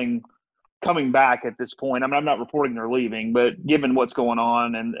three coming back at this point. I mean, I'm not reporting they're leaving, but given what's going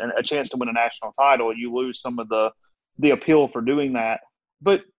on and a chance to win a national title, you lose some of the appeal for doing that.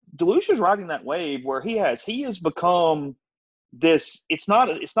 But DeLucia's riding that wave where he has become this. It's not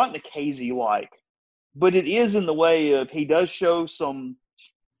Nikhazy like, but it is in the way of he does show some,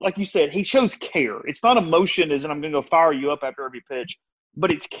 like you said, he shows care. It's not emotion as in I'm going to go fire you up after every pitch,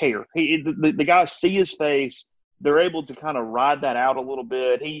 but it's care. The guys see his face. They're able to kind of ride that out a little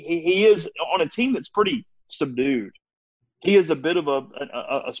bit. He is on a team that's pretty subdued. He is a bit of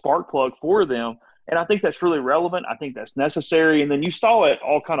a spark plug for them. And I think that's really relevant. I think that's necessary. And then you saw it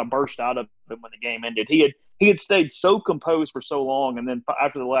all kind of burst out of him when the game ended. He had stayed so composed for so long, and then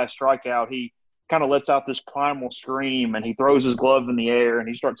after the last strikeout, he kind of lets out this primal scream, and he throws his glove in the air, and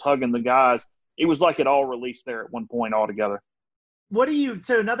he starts hugging the guys. It was like it all released there at one point altogether.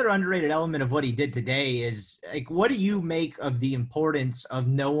 So another underrated element of what he did today is, like, what do you make of the importance of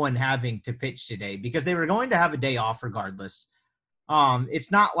no one having to pitch today? Because they were going to have a day off regardless.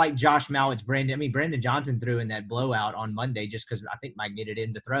 It's not like Josh Mallett's Brandon Johnson threw in that blowout on Monday just because I think might get it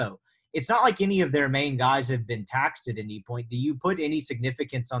in to throw. It's not like any of their main guys have been taxed at any point. Do you put any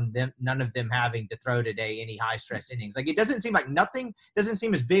significance on them, none of them having to throw today any high-stress innings? Like, it doesn't seem like nothing – doesn't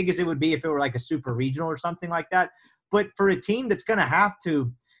seem as big as it would be if it were like a super regional or something like that. But for a team that's going to have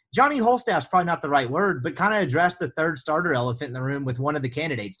to – Johnny Holstaff's probably not the right word, but kind of address the third starter elephant in the room with one of the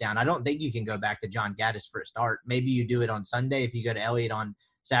candidates down. I don't think you can go back to John Gaddis for a start. Maybe you do it on Sunday if you go to Elliott on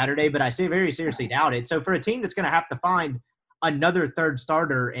Saturday, but I very seriously doubt it. So for a team that's going to have to find another third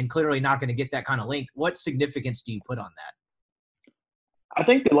starter and clearly not going to get that kind of length, what significance do you put on that? I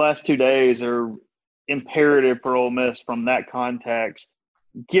think the last 2 days are imperative for Ole Miss from that context,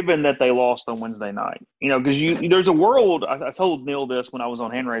 given that they lost on Wednesday night. Because there's a world – I told Neil this when I was on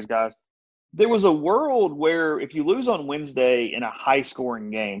Hand Raise, guys. There was a world where if you lose on Wednesday in a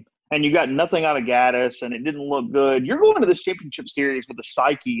high-scoring game and you got nothing out of Gaddis and it didn't look good, you're going to this championship series with a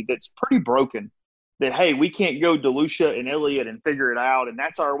psyche that's pretty broken, that, hey, we can't go DeLucia and Elliott and figure it out, and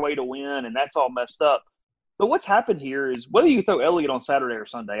that's our way to win, and that's all messed up. But what's happened here is whether you throw Elliott on Saturday or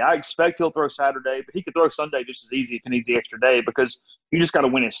Sunday, I expect he'll throw Saturday, but he could throw Sunday just as easy if he needs the extra day because you just got to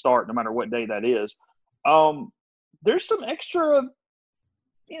win his start no matter what day that is. There's some extra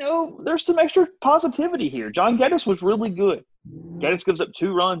positivity here. John Geddes was really good. Geddes gives up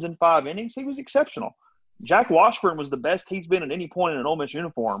 2 runs in 5 innings. He was exceptional. Jack Washburn was the best he's been at any point in an Ole Miss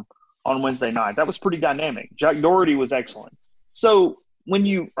uniform on Wednesday night. That was pretty dynamic. Jack Doherty was excellent. So when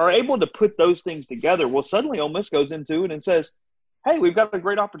you are able to put those things together, well, suddenly Ole Miss goes into it and says, hey, we've got a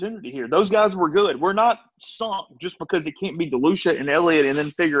great opportunity here. Those guys were good. We're not sunk just because it can't be DeLucia and Elliott and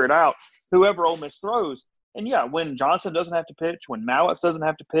then figure it out, whoever Ole Miss throws. And, yeah, when Johnson doesn't have to pitch, when Mallett doesn't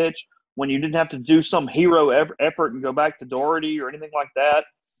have to pitch, when you didn't have to do some hero effort and go back to Doherty or anything like that.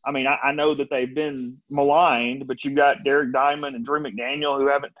 I mean, I know that they've been maligned, but you've got Derek Diamond and Drew McDaniel who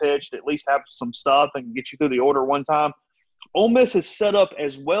haven't pitched, at least have some stuff and can get you through the order one time. Ole Miss is set up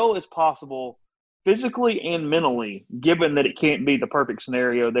as well as possible physically and mentally, given that it can't be the perfect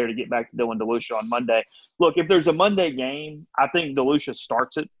scenario there to get back to Dylan DeLucia on Monday. Look, if there's a Monday game, I think DeLucia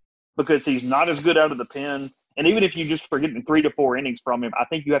starts it because he's not as good out of the pen. And even if you just are getting 3 to 4 innings from him, I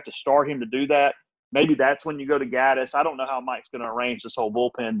think you have to start him to do that. Maybe that's when you go to Gaddis. I don't know how Mike's going to arrange this whole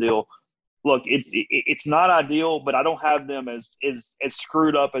bullpen deal. Look, it's not ideal, but I don't have them as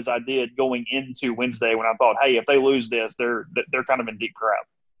screwed up as I did going into Wednesday when I thought, hey, if they lose this, they're kind of in deep crap.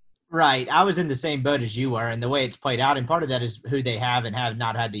 Right. I was in the same boat as you were, and the way it's played out, and part of that is who they have and have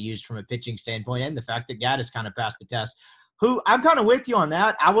not had to use from a pitching standpoint, and the fact that Gaddis kind of passed the test. Who I'm kind of with you on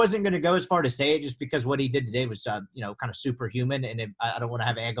that. I wasn't going to go as far to say it just because what he did today was, kind of superhuman, and I don't want to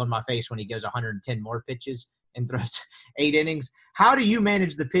have egg on my face when he goes 110 more pitches and throws 8 innings. How do you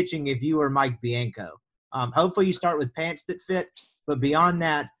manage the pitching if you are Mike Bianco? Hopefully you start with pants that fit, but beyond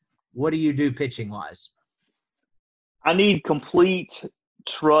that, what do you do pitching-wise? I need complete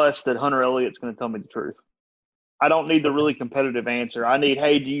trust that Hunter Elliott's going to tell me the truth. I don't need the really competitive answer. I need,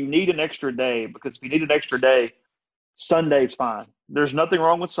 hey, do you need an extra day? Because if you need an extra day, Sunday's fine. There's nothing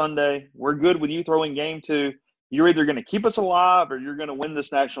wrong with Sunday. We're good with you throwing game 2. You're either going to keep us alive or you're going to win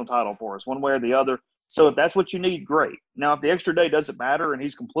this national title for us, one way or the other. So if that's what you need, great. Now, if the extra day doesn't matter and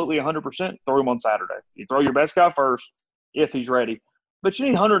he's completely 100%, throw him on Saturday. You throw your best guy first if he's ready. But you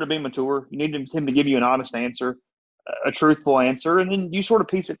need Hunter to be mature. You need him to give you an honest answer, a truthful answer, and then you sort of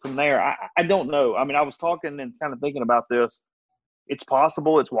piece it from there. I don't know. I mean, I was talking and kind of thinking about this. It's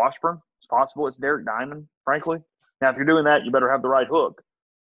possible it's Washburn. It's possible it's Derek Diamond, frankly. Now, if you're doing that, you better have the right hook.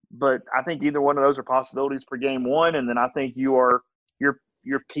 But I think either one of those are possibilities for game 1, and then I think you're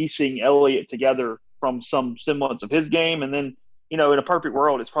piecing Elliott together from some semblance of his game, and then in a perfect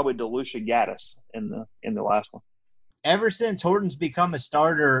world, it's probably DeLucia Gaddis in the last one. Ever since Horton's become a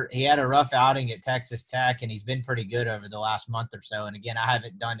starter, he had a rough outing at Texas Tech, and he's been pretty good over the last month or so. And again, I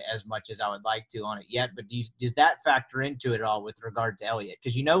haven't done as much as I would like to on it yet, but does that factor into it all with regard to Elliott?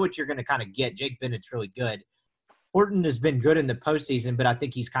 Because you know what you're going to kind of get. Jake Bennett's really good. Horton has been good in the postseason, but I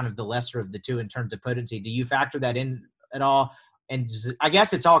think he's kind of the lesser of the two in terms of potency. Do you factor that in at all? And I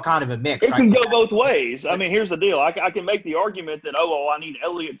guess it's all kind of a mix. It can go both ways. I mean, here's the deal. I can make the argument that, I need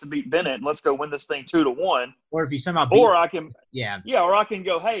Elliott to beat Bennett, and let's go win this thing 2-1. Or if you somehow beat – Or I can – yeah, or I can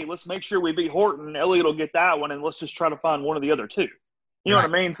go, hey, let's make sure we beat Horton. Elliott will get that one, and let's just try to find one of the other two. You know what I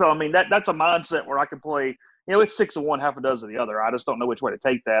mean? So, I mean, that's a mindset where I can play – it's 6-1, half a dozen of the other. I just don't know which way to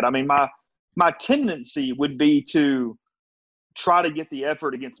take that. I mean, my tendency would be to try to get the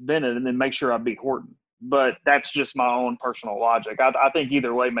effort against Bennett and then make sure I beat Horton. But that's just my own personal logic. I think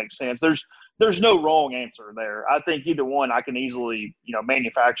either way makes sense. There's no wrong answer there. I think either one I can easily,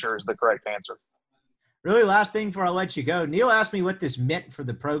 manufacture as the correct answer. Really, last thing before I let you go. Neil asked me what this meant for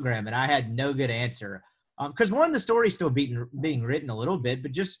the program, and I had no good answer. Because one, the story's still being written a little bit,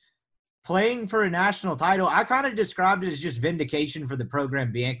 but just playing for a national title, I kind of described it as just vindication for the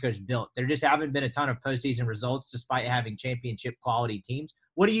program Bianco's built. There just haven't been a ton of postseason results despite having championship quality teams.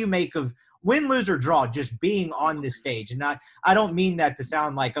 What do you make of win, lose, or draw, just being on this stage? And I don't mean that to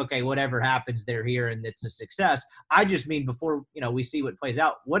sound like, okay, whatever happens, they're here and it's a success. I just mean before, we see what plays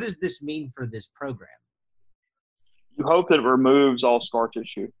out, what does this mean for this program? You hope that it removes all scar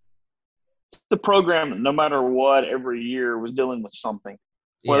tissue. It's the program that no matter what, every year was dealing with something.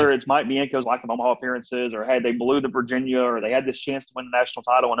 Whether it's Mike Bianco's lack of Omaha appearances, or, hey, they blew to Virginia, or they had this chance to win the national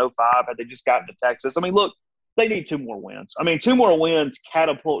title in 2005, had they just gotten to Texas. I mean, look, they need 2 more wins. I mean, 2 more wins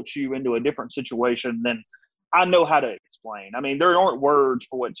catapult you into a different situation than I know how to explain. I mean, there aren't words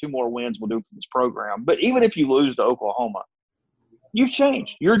for what 2 more wins will do for this program. But even if you lose to Oklahoma, you've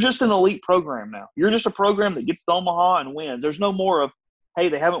changed. You're just an elite program now. You're just a program that gets to Omaha and wins. There's no more of, hey,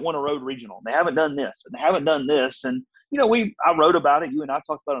 they haven't won a road regional. They haven't done this, and they haven't done this. And I wrote about it. You and I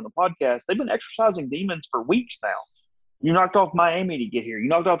talked about it on the podcast. They've been exercising demons for weeks now. You knocked off Miami to get here. You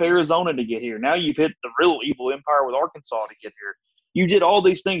knocked off Arizona to get here. Now you've hit the real evil empire with Arkansas to get here. You did all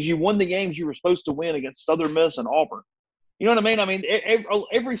these things. You won the games you were supposed to win against Southern Miss and Auburn. You know what I mean? I mean,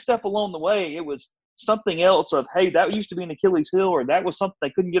 every step along the way, it was something else of, hey, that used to be an Achilles heel, or that was something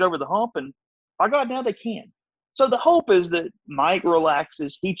they couldn't get over the hump, and by God, now they can. So the hope is that Mike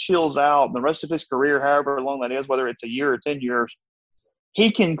relaxes, he chills out, and the rest of his career, however long that is, whether it's a year or 10 years,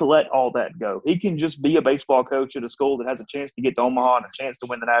 he can let all that go. He can just be a baseball coach at a school that has a chance to get to Omaha and a chance to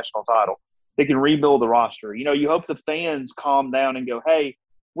win the national title. They can rebuild the roster. You hope the fans calm down and go, hey,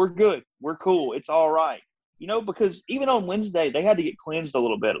 we're good. We're cool. It's all right. Because even on Wednesday, they had to get cleansed a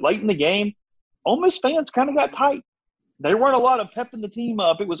little bit. Late in the game, Ole Miss fans kind of got tight. There weren't a lot of pepping the team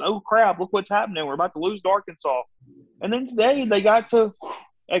up. It was, oh, crap, look what's happening. We're about to lose to Arkansas. And then today they got to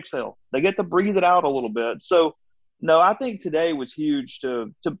exhale. They get to breathe it out a little bit. So, no, I think today was huge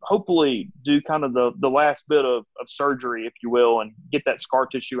to hopefully do kind of the last bit of surgery, if you will, and get that scar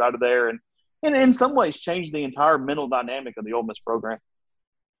tissue out of there and in some ways change the entire mental dynamic of the Ole Miss program.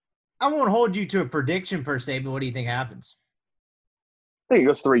 I won't hold you to a prediction per se, but what do you think happens? I think it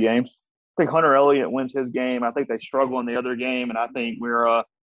goes 3 games. I think Hunter Elliott wins his game. I think they struggle in the other game, and I think we're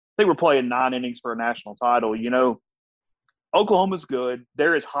playing 9 innings for a national title. Oklahoma's good.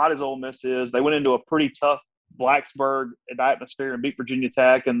 They're as hot as Ole Miss is. They went into a pretty tough Blacksburg atmosphere and beat Virginia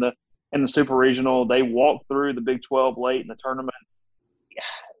Tech in the Super Regional. They walked through the Big 12 late in the tournament.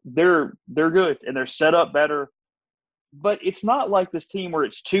 They're good, and they're set up better. But it's not like this team where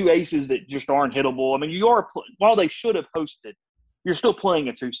it's 2 aces that just aren't hittable. I mean, while they should have hosted, you're still playing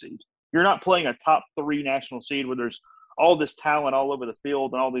a 2 seed. You're not playing a top 3 national seed where there's all this talent all over the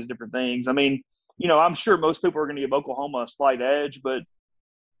field and all these different things. I mean, I'm sure most people are going to give Oklahoma a slight edge, but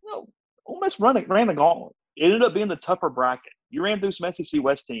Ole Miss ran the gauntlet. It ended up being the tougher bracket. You ran through some SEC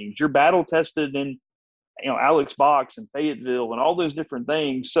West teams. You're battle tested in, Alex Box and Fayetteville and all those different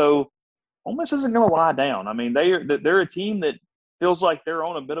things. So Ole Miss isn't going to lie down. I mean, they're a team that feels like they're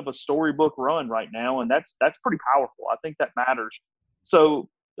on a bit of a storybook run right now, and that's pretty powerful. I think that matters. So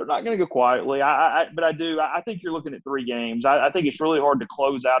they're not going to go quietly. But I think you're looking at 3 games. I think it's really hard to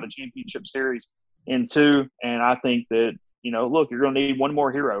close out a championship series in 2, and I think that look, you're going to need one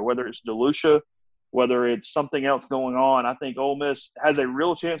more hero, whether it's DeLucia, whether it's something else going on. I think Ole Miss has a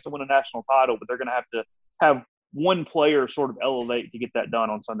real chance to win a national title, but they're going to have one player sort of elevate to get that done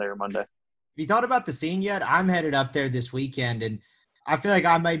on Sunday or Monday. Have you thought about the scene yet? I'm headed up there this weekend, and I feel like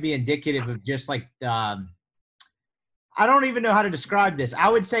I might be indicative of just like I don't even know how to describe this. I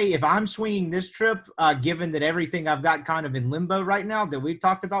would say if I'm swinging this trip, given that everything I've got kind of in limbo right now that we've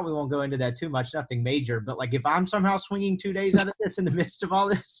talked about, we won't go into that too much, nothing major. But like if I'm somehow swinging 2 days out of this in the midst of all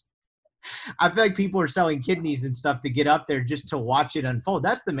this, I feel like people are selling kidneys and stuff to get up there just to watch it unfold.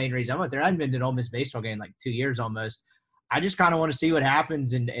 That's the main reason I'm up there. I haven't been to an Ole Miss baseball game in like 2 years almost. I just kind of want to see what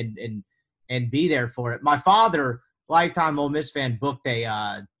happens and be there for it. My father, lifetime Ole Miss fan, booked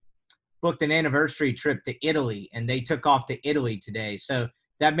an anniversary trip to Italy, and they took off to Italy today. So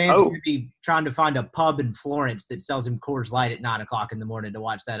that man's going to be trying to find a pub in Florence that sells him Coors Light at 9 o'clock in the morning to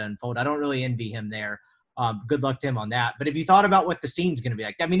watch that unfold. I don't really envy him there. Good luck to him on that. But if you thought about what the scene's going to be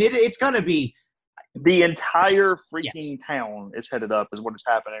like, I mean, it's going to be the entire freaking town is headed up is what is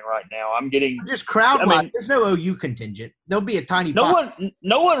happening right now. I'm getting just crowd. There's no OU contingent. There'll be a tiny. No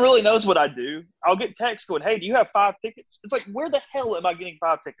one really knows what I do. I'll get texts going, "Hey, do you have 5 tickets?" It's like, where the hell am I getting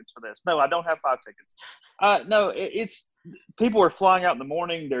 5 tickets for this? No, I don't have 5 tickets. No, it's people are flying out in the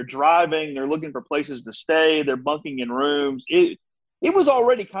morning. They're driving. They're looking for places to stay. They're bunking in rooms. It was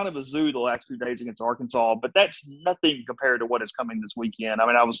already kind of a zoo the last few days against Arkansas, but that's nothing compared to what is coming this weekend. I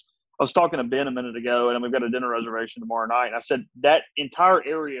mean, I was talking to Ben a minute ago, and we've got a dinner reservation tomorrow night. And I said that entire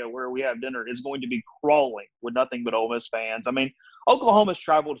area where we have dinner is going to be crawling with nothing but Ole Miss fans. I mean, Oklahoma's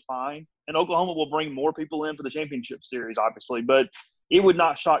traveled fine, and Oklahoma will bring more people in for the championship series, obviously. But it would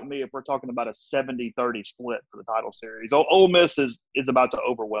not shock me if we're talking about a 70-30 split for the title series. Ole Miss is about to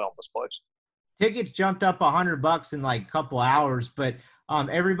overwhelm this place. Tickets jumped up $100 in like a couple hours, but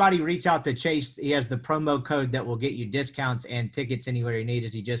everybody reach out to Chase. He has the promo code that will get you discounts and tickets anywhere you need,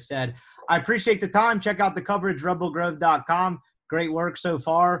 as he just said. I appreciate the time. Check out the coverage, rebelgrove.com. Great work so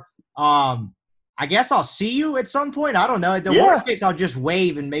far. I guess I'll see you at some point. I don't know. At the worst case, I'll just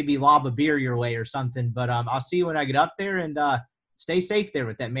wave and maybe lob a beer your way or something. But I'll see you when I get up there, and stay safe there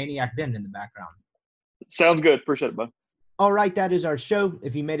with that Maniac Ben in the background. Sounds good. Appreciate it, bud. All right, that is our show.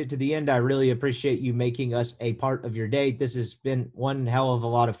 If you made it to the end, I really appreciate you making us a part of your day. This has been one hell of a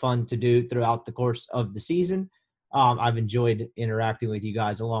lot of fun to do throughout the course of the season. I've enjoyed interacting with you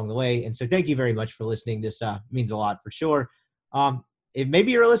guys along the way. And so thank you very much for listening. This means a lot for sure. If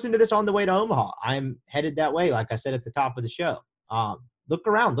maybe you're listening to this on the way to Omaha, I'm headed that way. Like I said at the top of the show, look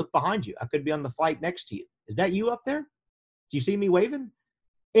around, look behind you. I could be on the flight next to you. Is that you up there? Do you see me waving?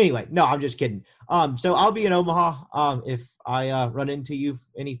 Anyway, no, I'm just kidding. So I'll be in Omaha. If I run into you,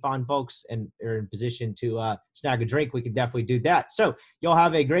 any fine folks, and are in position to snag a drink, we could definitely do that. So y'all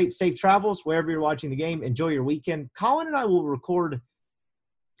have a great, safe travels wherever you're watching the game. Enjoy your weekend. Colin and I will record.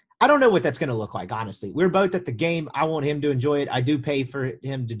 I don't know what that's going to look like, honestly. We're both at the game. I want him to enjoy it. I do pay for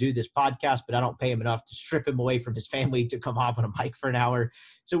him to do this podcast, but I don't pay him enough to strip him away from his family to come hop on a mic for an hour.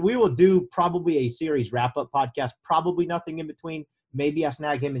 So we will do probably a series wrap-up podcast, probably nothing in between. Maybe I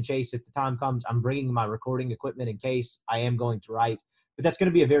snag him and Chase if the time comes. I'm bringing my recording equipment in case I am going to write. But that's going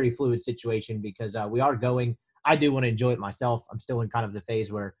to be a very fluid situation because we are going. I do want to enjoy it myself. I'm still in kind of the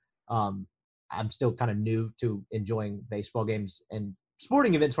phase where I'm still kind of new to enjoying baseball games and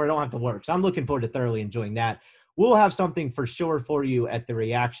sporting events where I don't have to work. So I'm looking forward to thoroughly enjoying that. We'll have something for sure for you at the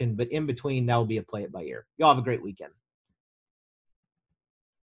reaction. But in between, that will be a play it by ear. Y'all have a great weekend.